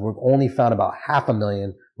 1.1s, we've only found about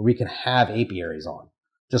 500,000 where we can have apiaries on,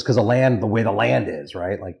 just because the way the land is,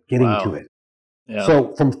 right? Like, getting to it. Yeah.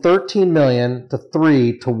 So from 13 million to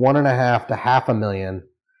 3 to 1.5 to 500,000,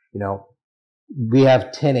 we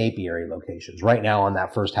have 10 apiary locations right now on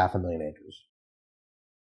that first 500,000 acres.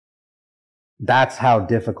 That's how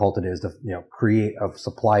difficult it is to, create a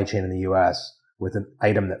supply chain in the U.S. with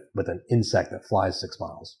an insect that flies 6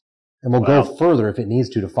 miles. And we'll go further if it needs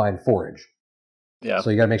to find forage. Yeah.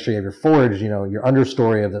 So you got to make sure you have your forage, your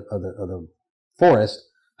understory of the forest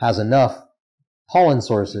has enough pollen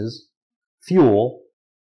sources, fuel.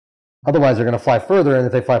 Otherwise, they're going to fly further. And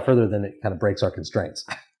if they fly further, then it kind of breaks our constraints.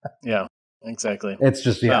 Yeah, exactly. It's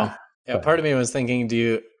just, yeah. Part of me was thinking, do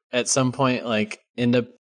you at some point end up,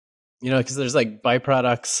 because there's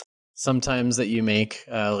byproducts sometimes that you make,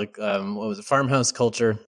 what was it, farmhouse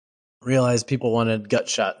culture, realized people wanted gut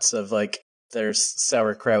shots of their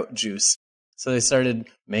sauerkraut juice. So they started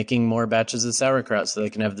making more batches of sauerkraut so they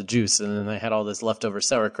can have the juice. And then they had all this leftover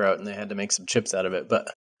sauerkraut and they had to make some chips out of it.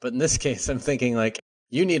 But in this case, I'm thinking like,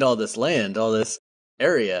 you need all this land, all this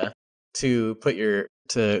area to put your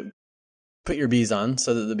bees on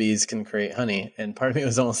so that the bees can create honey. And part of me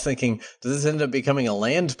was almost thinking, does this end up becoming a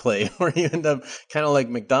land play where you end up kind of like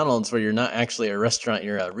McDonald's, where you're not actually a restaurant,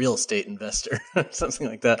 you're a real estate investor, something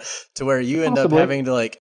like that, to where you end up having to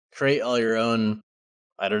like create all your own,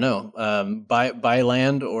 I don't know, buy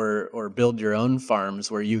land or build your own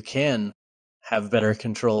farms where you can have better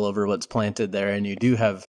control over what's planted there, and you do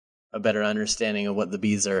have a better understanding of what the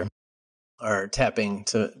bees are tapping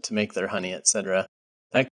to make their honey, etc.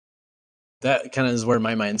 That kind of is where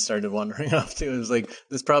my mind started wandering off to. It was like,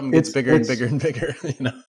 this problem gets bigger and bigger and bigger, you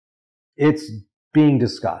know? It's being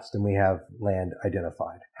discussed and we have land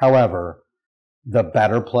identified. However, the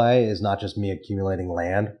better play is not just me accumulating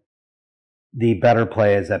land. The better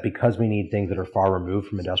play is that because we need things that are far removed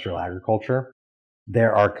from industrial agriculture,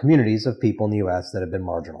 there are communities of people in the U.S. that have been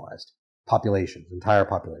marginalized, populations, entire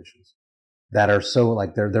populations, that are so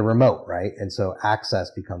like they're remote, right? And so access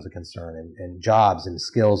becomes a concern, and jobs and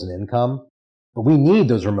skills and income. But we need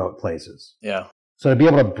those remote places. Yeah. So to be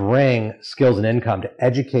able to bring skills and income to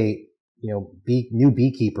educate, new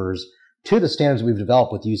beekeepers to the standards we've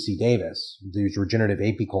developed with UC Davis, these regenerative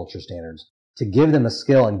apiculture standards, to give them a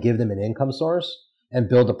skill and give them an income source and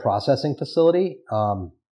build a processing facility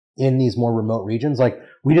in these more remote regions. Like,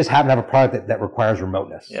 we just happen to have a product that requires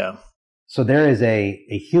remoteness. Yeah. So there is a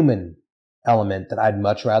human element that I'd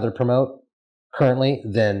much rather promote currently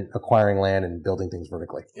than acquiring land and building things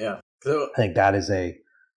vertically. Yeah. I think that is a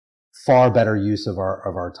far better use of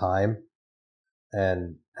our time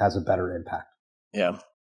and has a better impact. Yeah.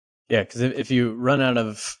 Yeah. Because if you run out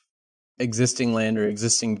of existing land or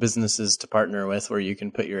existing businesses to partner with, where you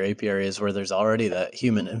can put your apiaries where there's already that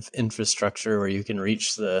human infrastructure, where you can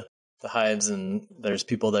reach the hives and there's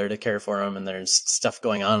people there to care for them, and there's stuff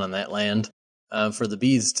going on that land for the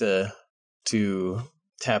bees to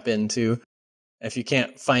tap into. If you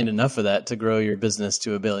can't find enough of that to grow your business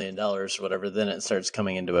to $1 billion or whatever, then it starts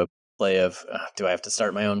coming into a play of, do I have to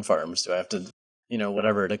start my own farms? Do I have to,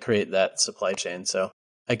 whatever, to create that supply chain? So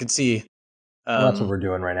I could see. That's what we're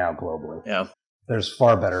doing right now globally. Yeah. There's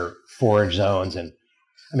far better forage zones. And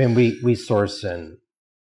I mean, we source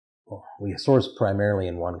primarily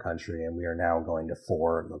in one country, and we are now going to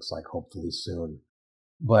 4, it looks like, hopefully soon.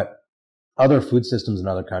 But other food systems in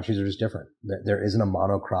other countries are just different. There isn't a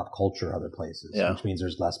monocrop culture other places, which means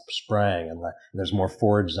there's less spraying and there's more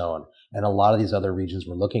forage zone. And a lot of these other regions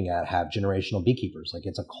we're looking at have generational beekeepers. Like,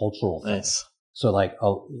 it's a cultural thing. Nice. So like,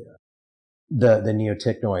 the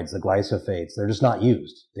neonicotinoids, the glyphosate, they're just not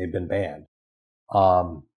used. They've been banned.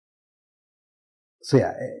 So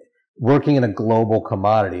yeah, working in a global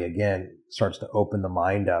commodity, again, starts to open the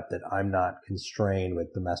mind up that I'm not constrained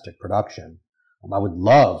with domestic production. I would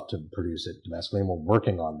love to produce it domestically, and we're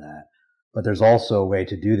working on that. But there's also a way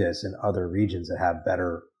to do this in other regions that have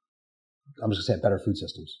better food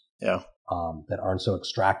systems. Yeah. That aren't so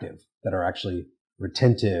extractive, that are actually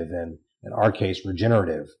retentive and, in our case,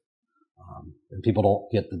 regenerative. And people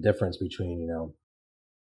don't get the difference between,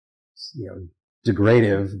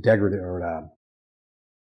 degradative,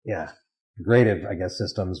 I guess,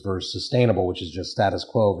 systems versus sustainable, which is just status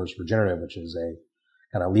quo, versus regenerative, which is a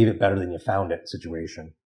kind of leave it better than you found it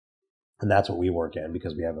situation. And that's what we work in,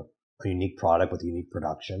 because we have a unique product with a unique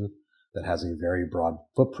production that has a very broad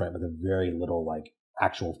footprint with a very little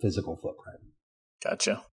actual physical footprint.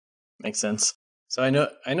 Gotcha. Makes sense. So I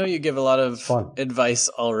know you give a lot of advice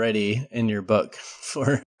already in your book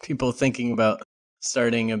for people thinking about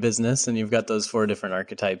starting a business, and you've got those 4 different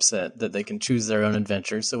archetypes that they can choose their own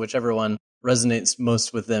adventure. So whichever one resonates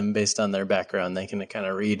most with them based on their background, they can kind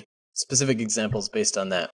of read specific examples based on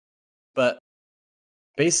that. But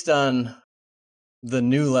based on the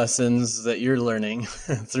new lessons that you're learning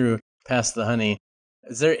through Pass the Honey,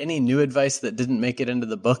 is there any new advice that didn't make it into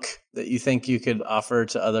the book that you think you could offer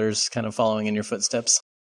to others kind of following in your footsteps?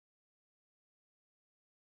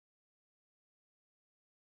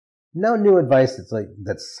 No new advice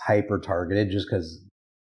that's hyper targeted, just because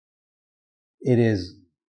it is,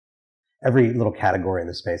 every little category in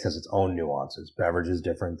the space has its own nuances. Beverage is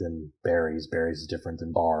different than berries. Berries is different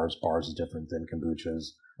than bars. Bars is different than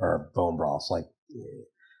kombuchas or bone broths.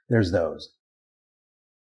 There's those.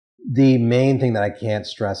 The main thing that I can't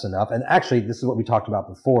stress enough, and actually this is what we talked about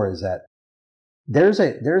before, is that there's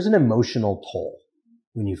an emotional toll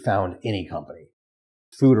when you found any company,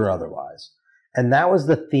 food or otherwise. And that was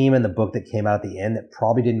the theme in the book that came out at the end that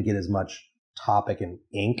probably didn't get as much topic and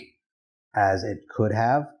ink as it could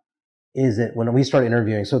have. is that when we start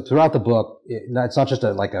interviewing, so throughout the book, it's not just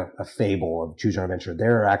a fable of choose your own adventure.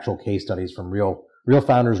 There are actual case studies from real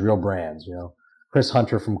founders, real brands, Chris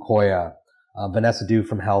Hunter from Koya, Vanessa Dew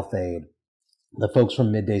from Health Aid, the folks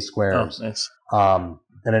from Midday Squares, nice.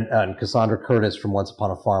 And Cassandra Curtis from Once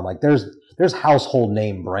Upon a Farm. Like there's household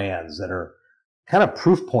name brands that are kind of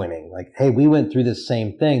proof pointing, like, hey, we went through this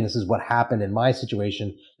same thing. This is what happened in my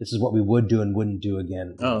situation. This is what we would do and wouldn't do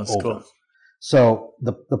again. Oh, that's cool. So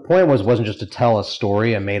the point wasn't just to tell a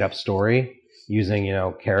story, a made up story using,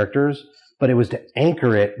 characters, but it was to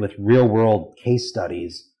anchor it with real world case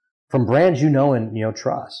studies from brands and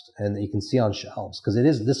trust and that you can see on shelves. Because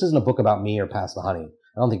this isn't a book about me or Pass the Honey.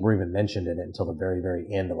 I don't think we're even mentioned in it until the very, very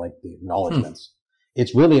end of like the acknowledgments.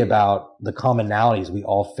 It's really about the commonalities we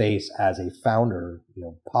all face as a founder,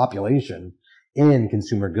 population in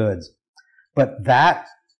consumer goods. But that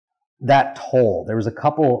toll, there was a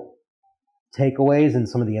couple takeaways in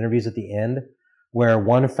some of the interviews at the end where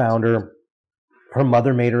one founder, her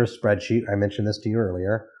mother made her a spreadsheet. I mentioned this to you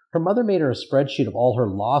earlier. Her mother made her a spreadsheet of all her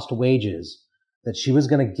lost wages that she was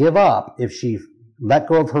going to give up if she let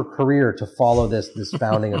go of her career to follow this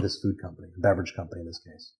founding of this food company, beverage company in this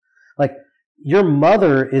case. Like, your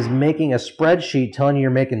mother is making a spreadsheet telling you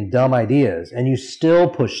you're making dumb ideas and you still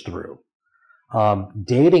push through.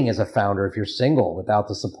 Dating as a founder, if you're single without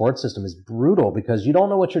the support system, is brutal because you don't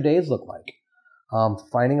know what your days look like.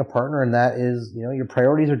 Finding a partner, and that is, your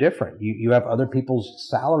priorities are different. You have other people's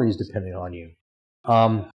salaries depending on you.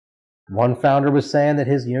 One founder was saying that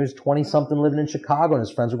his 20-something living in Chicago and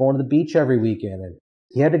his friends were going to the beach every weekend and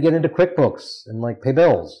he had to get into QuickBooks and like pay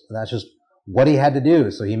bills. And that's just what he had to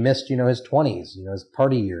do. So he missed, his 20s, his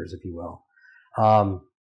party years, if you will.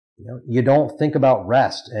 You don't think about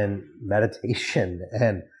rest and meditation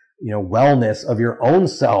and, wellness of your own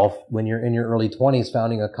self when you're in your early 20s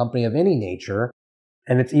founding a company of any nature.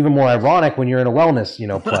 And it's even more ironic when you're in a wellness,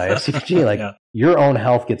 play, a CPG, like your own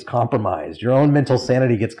health gets compromised, your own mental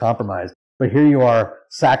sanity gets compromised. But here you are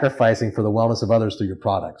sacrificing for the wellness of others through your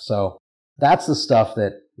product. So that's the stuff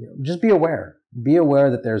that, just be aware. Be aware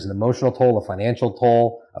that there's an emotional toll, a financial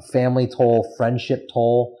toll, a family toll, friendship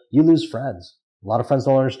toll. You lose friends. A lot of friends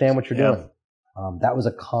don't understand what you're doing. That was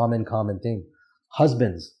a common thing.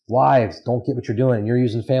 Husbands, wives don't get what you're doing. And you're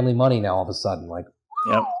using family money now all of a sudden. Like,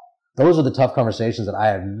 those are the tough conversations that I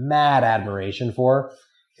have mad admiration for,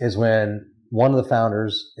 is when one of the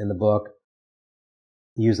founders in the book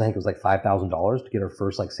used, I think it was like $5,000 to get her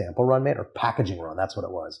first like sample run made, or packaging run. That's what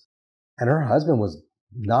it was. And her husband was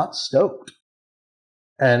not stoked.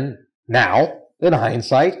 And now, in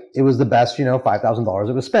hindsight, it was the best, $5,000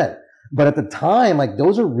 it was spent. But at the time, like,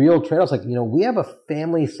 those are real trade-offs. Like, we have a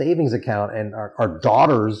family savings account and our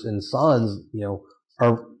daughters and sons,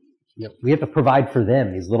 we have to provide for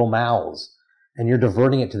them, these little mouths. And you're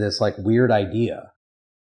diverting it to this like weird idea.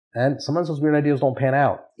 And sometimes those weird ideas don't pan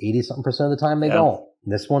out. 80-something% of the time they don't.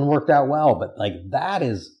 This one worked out well, but like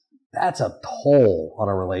that's a toll on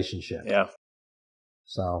a relationship. Yeah.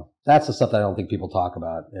 So that's the stuff that I don't think people talk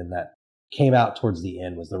about, and that came out towards the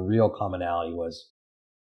end was the real commonality was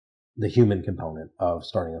the human component of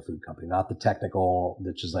starting a food company, not the technical,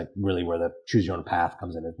 which is like really where the choose your own path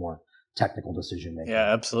comes in. It's more technical decision making.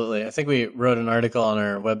 Yeah, absolutely. I think we wrote an article on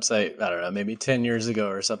our website, I don't know, maybe 10 years ago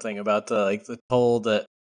or something, about the toll that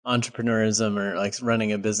entrepreneurism or like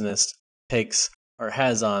running a business takes or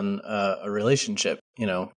has on a relationship.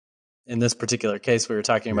 In this particular case, we were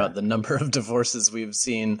talking about the number of divorces we've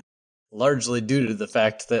seen, largely due to the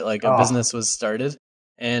fact that like a business was started.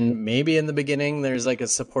 And maybe in the beginning, there's like a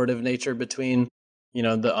supportive nature between,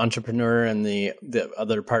 the entrepreneur and the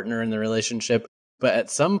other partner in the relationship. But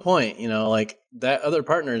at some point, like that other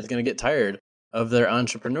partner is going to get tired of their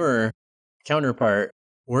entrepreneur counterpart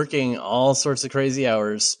working all sorts of crazy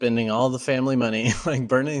hours, spending all the family money, like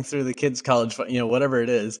burning through the kids' college fund, whatever it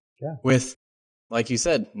is, with, like you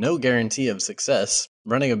said, no guarantee of success.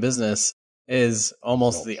 Running a business is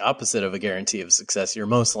almost the opposite of a guarantee of success. You're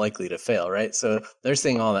most likely to fail, right? So they're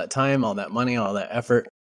seeing all that time, all that money, all that effort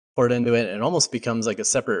poured into it. It almost becomes like a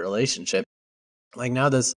separate relationship. Like now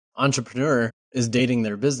this entrepreneur is dating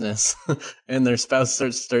their business and their spouse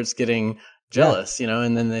starts getting jealous,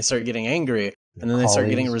 and then they start getting angry, and then they start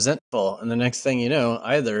getting resentful. And the next thing you know,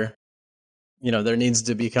 either, there needs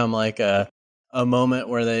to become like a moment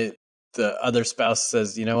where the other spouse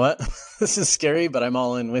says, you know what, this is scary, but I'm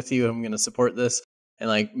all in with you. I'm going to support this, and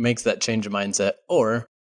like makes that change of mindset, or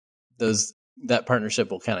that partnership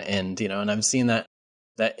will kind of end, and I've seen that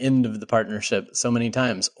end of the partnership so many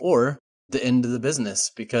times, or the end of the business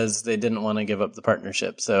because they didn't want to give up the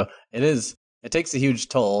partnership. So it takes a huge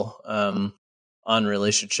toll on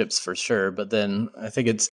relationships for sure. But then I think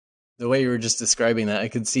the way you were just describing that, I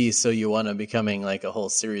could see So You Want to becoming like a whole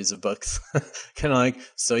series of books. Kind of like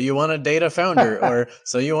So You Want to Date a Founder, or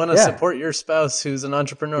So You Want to Support Your Spouse who's an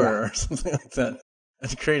entrepreneur, or something like that.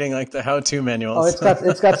 And creating like the how-to manuals. Oh,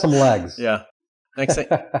 it's got some legs. Yeah. Next thing.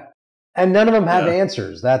 And none of them have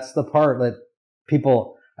answers. That's the part that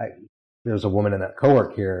people, there's a woman in that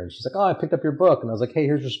cowork here, and she's like, "Oh, I picked up your book." And I was like, "Hey,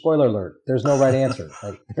 here's your spoiler alert. There's no right answer.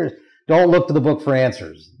 Like, don't look to the book for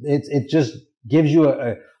answers. It just gives you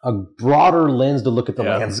a broader lens to look at the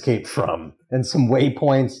landscape from, and some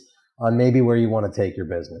waypoints on maybe where you want to take your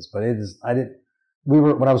business." But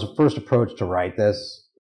when I was first approached to write this,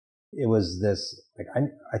 it was this, like,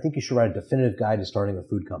 I think you should write a definitive guide to starting a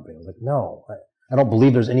food company. I was like, no, I don't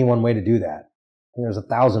believe there's any one way to do that. I think there's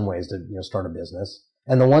 1,000 ways to start a business.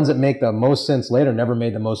 And the ones that make the most sense later never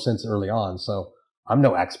made the most sense early on. So I'm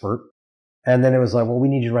no expert. And then it was like, well, we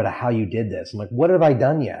need you to write how you did this. I'm like, what have I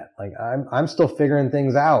done yet? Like, I'm still figuring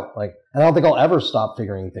things out. Like, and I don't think I'll ever stop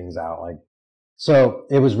figuring things out. Like, so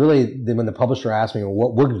it was really when the publisher asked me, well,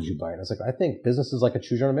 what book did you buy? And I was like, I think business is like a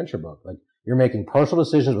choose your own adventure book. Like, you're making partial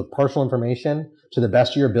decisions with partial information to the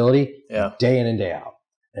best of your ability, day in and day out.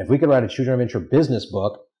 And if we could write a choose your own adventure business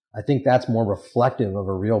book, I think that's more reflective of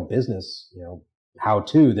a real business, how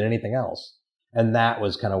to than anything else. And that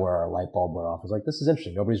was kind of where our light bulb went off. I was like, this is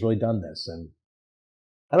interesting. Nobody's really done this. And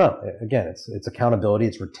I don't know. Again, it's accountability.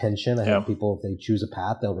 It's retention. I think people, if they choose a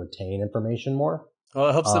path, they'll retain information more. Well,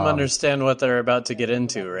 it helps them understand what they're about to get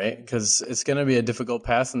into, right? Because it's going to be a difficult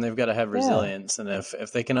path, and they've got to have resilience. And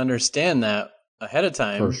if they can understand that ahead of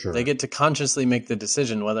time, they get to consciously make the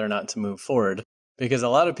decision whether or not to move forward. Because a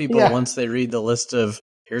lot of people, once they read the list of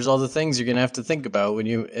here's all the things you're going to have to think about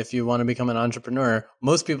if you want to become an entrepreneur,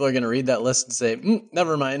 most people are going to read that list and say,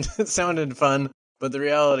 never mind, it sounded fun, but the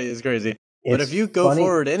reality is crazy. But if you go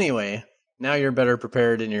forward anyway, now you're better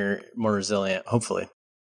prepared and you're more resilient, hopefully.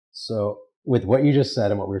 So with what you just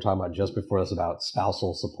said and what we were talking about just before this about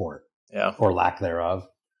spousal support or lack thereof,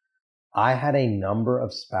 I had a number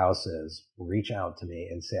of spouses reach out to me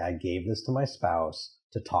and say, I gave this to my spouse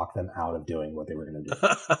to talk them out of doing what they were going to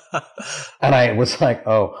do. And I was like,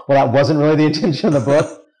 oh, well, that wasn't really the intention of the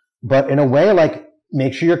book. But in a way, like,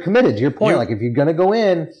 make sure you're committed to your point. Like, if you're going to go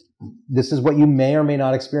in, this is what you may or may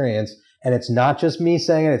not experience. And it's not just me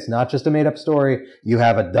saying it. It's not just a made up story. You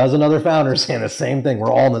have a dozen other founders saying the same thing.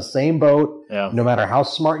 We're all in the same boat. No matter how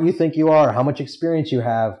smart you think you are, or how much experience you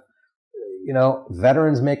have,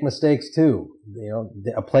 veterans make mistakes too.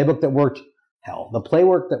 A playbook that worked, the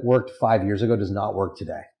playbook that worked 5 years ago does not work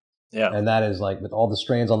today. And that is like with all the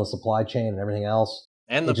strains on the supply chain and everything else.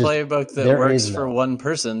 And the playbook that works for one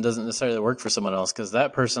person doesn't necessarily work for someone else, because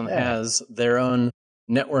that person has their own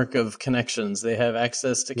network of connections. They have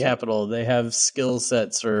access to capital. They have skill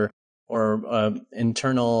sets or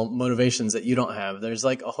internal motivations that you don't have. There's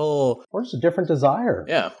like a whole... Or just a different desire.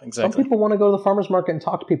 Yeah, exactly. Some people want to go to the farmer's market and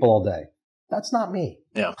talk to people all day. That's not me.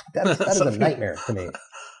 Yeah. That is a nightmare to me.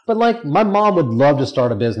 But like, my mom would love to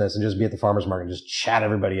start a business and just be at the farmer's market and just chat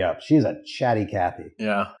everybody up. She's a chatty Kathy.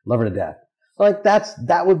 Yeah. Love her to death. Like,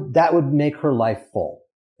 that would make her life full,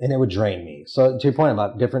 and it would drain me. So to your point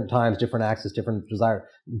about different times, different access, different desire,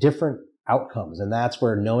 different outcomes. And that's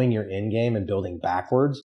where knowing your end game and building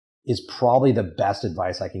backwards is probably the best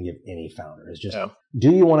advice I can give any founder, is just,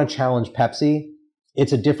 do you want to challenge Pepsi?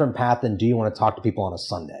 It's a different path than do you want to talk to people on a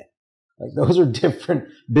Sunday? Like, those are different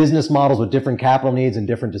business models with different capital needs and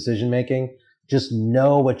different decision making. Just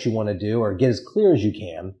know what you want to do, or get as clear as you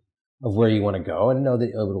can of where you want to go, and know that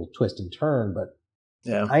it'll twist and turn. But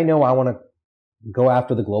I know I want to go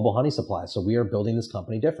after the global honey supply. So we are building this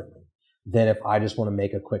company differently than if I just want to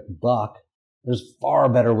make a quick buck. There's far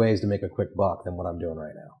better ways to make a quick buck than what I'm doing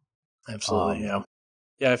right now. Absolutely.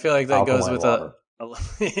 Yeah. I feel like that goes with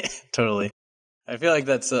totally. I feel like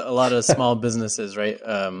that's a lot of small businesses, right?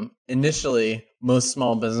 Initially, most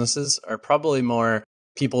small businesses are probably more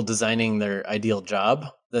people designing their ideal job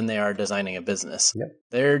than they are designing a business.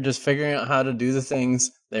 They're just figuring out how to do the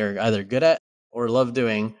things they're either good at or love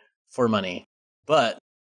doing for money. But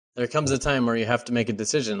there comes a time where you have to make a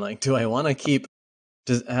decision. Like, do I want to keep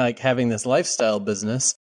just like having this lifestyle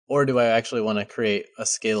business, or do I actually want to create a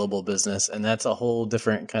scalable business? And that's a whole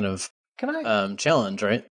different kind of challenge,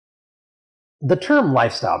 right? The term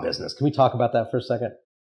lifestyle business, can we talk about that for a second?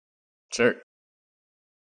 Sure.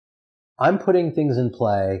 I'm putting things in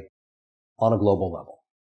play on a global level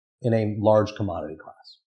in a large commodity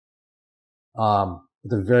class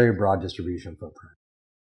with a very broad distribution footprint.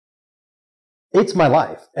 It's my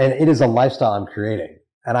life, and it is a lifestyle I'm creating.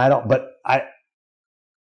 And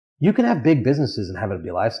you can have big businesses and have it be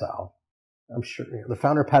a lifestyle. I'm sure the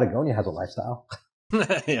founder of Patagonia has a lifestyle.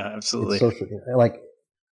 Yeah, absolutely. It's social, like,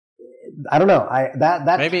 I don't know.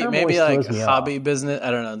 That maybe term maybe always like throws me hobby off. business.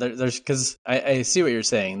 I don't know. There's because I see what you're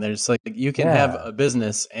saying. There's like you can have a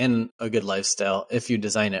business and a good lifestyle if you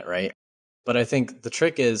design it right. But I think the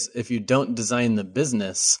trick is if you don't design the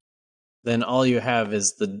business, then all you have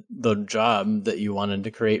is the job that you wanted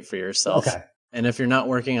to create for yourself. Okay. And if you're not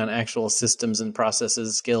working on actual systems and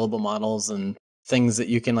processes, scalable models and things that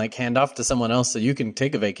you can like hand off to someone else so you can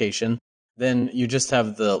take a vacation, then you just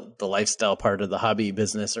have the lifestyle part of the hobby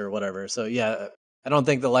business or whatever. So yeah, I don't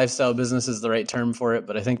think the lifestyle business is the right term for it,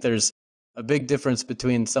 but I think there's a big difference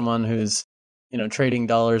between someone who's, trading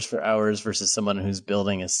dollars for hours versus someone who's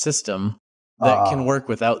building a system that can work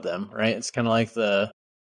without them, right? It's kind of like the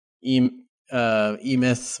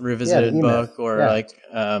E-Myth Revisited book or like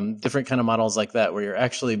different kind of models like that where you're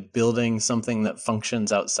actually building something that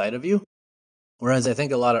functions outside of you. Whereas I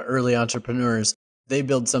think a lot of early entrepreneurs, they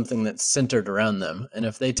build something that's centered around them. And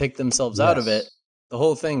if they take themselves out of it, the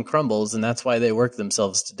whole thing crumbles. And that's why they work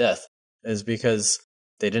themselves to death, is because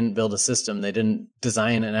they didn't build a system. They didn't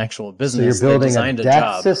design an actual business. So you're building a death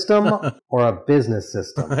job. system or a business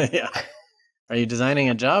system? Yeah. Are you designing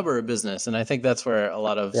a job or a business? And I think that's where a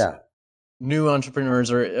lot of new entrepreneurs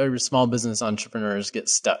or small business entrepreneurs get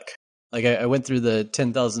stuck. Like I went through the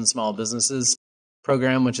 10,000 Small Businesses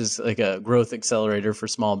program, which is like a growth accelerator for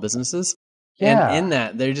small businesses. Yeah. And in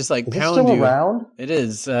that, they're just like pound you. Around? It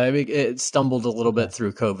is. I mean, it stumbled a little bit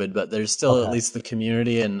through COVID, but there's still at least the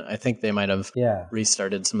community, and I think they might have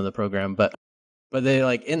restarted some of the program. But they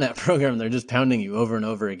like in that program, they're just pounding you over and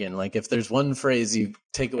over again. Like if there's one phrase you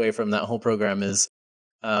take away from that whole program is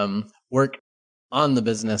work on the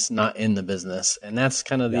business, not in the business. And that's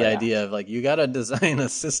kind of the idea of like, you got to design a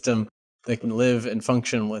system that can live and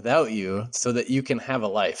function without you so that you can have a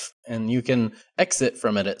life and you can exit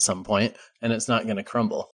from it at some point and it's not going to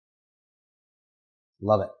crumble.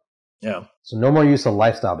 Love it. Yeah. So no more use of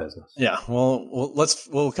lifestyle business. Yeah. Well,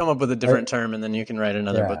 we'll come up with a different term and then you can write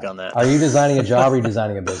another book on that. Are you designing a job or are you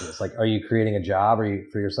designing a business? Like, are you creating a job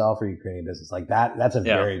for yourself or are you creating a business? Like that's a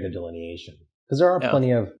very good delineation, because there are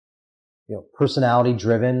plenty of, personality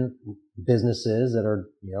driven businesses that are,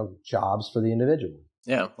 jobs for the individual.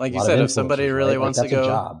 Yeah. Like you said, if somebody really wants to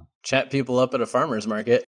go chat people up at a farmer's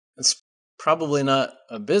market, it's probably not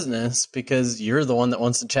a business because you're the one that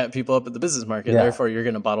wants to chat people up at the business market. Yeah. Therefore, you're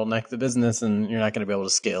going to bottleneck the business and you're not going to be able to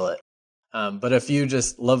scale it. But if you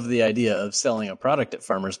just love the idea of selling a product at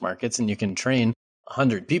farmers markets and you can train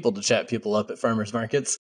 100 people to chat people up at farmers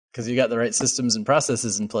markets because you got the right systems and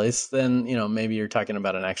processes in place, then, maybe you're talking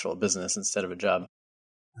about an actual business instead of a job.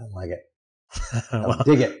 I like it. I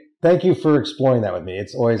dig it. Thank you for exploring that with me.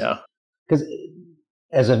 It's always because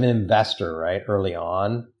as an investor, right, early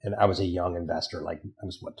on, and I was a young investor, like I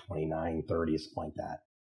was 29, 30, something like that.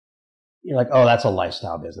 You're like, oh, that's a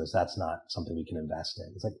lifestyle business. That's not something we can invest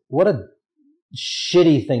in. It's like, what a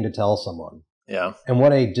shitty thing to tell someone. Yeah. And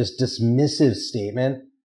what a just dismissive statement.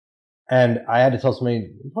 And I had to tell somebody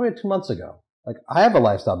probably 2 months ago, like, I have a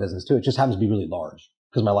lifestyle business too. It just happens to be really large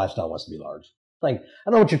because my lifestyle wants to be large. Like, I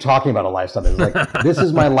don't know what you're talking about, a lifestyle business. Like, this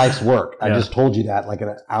is my life's work. I just told you that like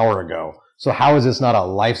an hour ago. So how is this not a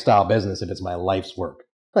lifestyle business if it's my life's work?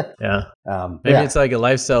 Maybe it's like a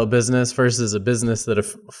lifestyle business versus a business that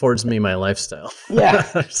affords me my lifestyle. Yeah.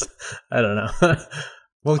 I don't know.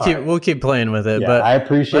 We'll keep playing with it. Yeah, but I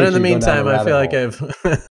appreciate it. But in the meantime, I feel like I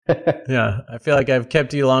feel like I've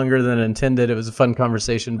kept you longer than intended. It was a fun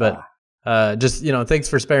conversation, but just, thanks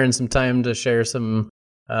for sparing some time to share some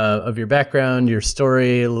of your background, your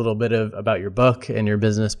story, a little bit about your book and your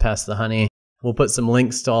business, Pass the Honey. We'll put some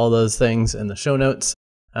links to all those things in the show notes.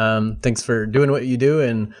 Thanks for doing what you do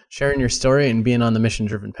and sharing your story and being on the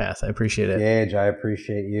mission-driven path. I appreciate it. Gage, I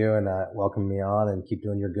appreciate you and welcome me on and keep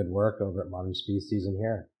doing your good work over at Modern Species and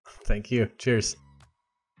here. Thank you. Cheers.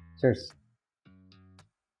 Cheers.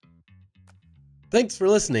 Thanks for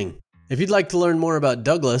listening. If you'd like to learn more about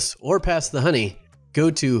Douglas or Pass the Honey,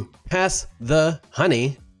 go to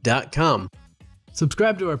passthehoney.com.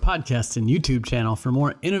 Subscribe to our podcast and YouTube channel for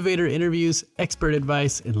more innovator interviews, expert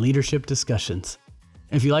advice, and leadership discussions.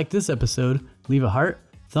 If you like this episode, leave a heart,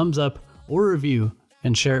 thumbs up, or review,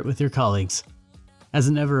 and share it with your colleagues. As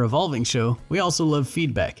an ever-evolving show, we also love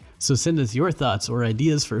feedback, so send us your thoughts or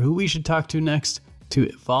ideas for who we should talk to next to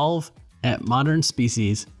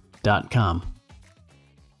evolve@modernspecies.com.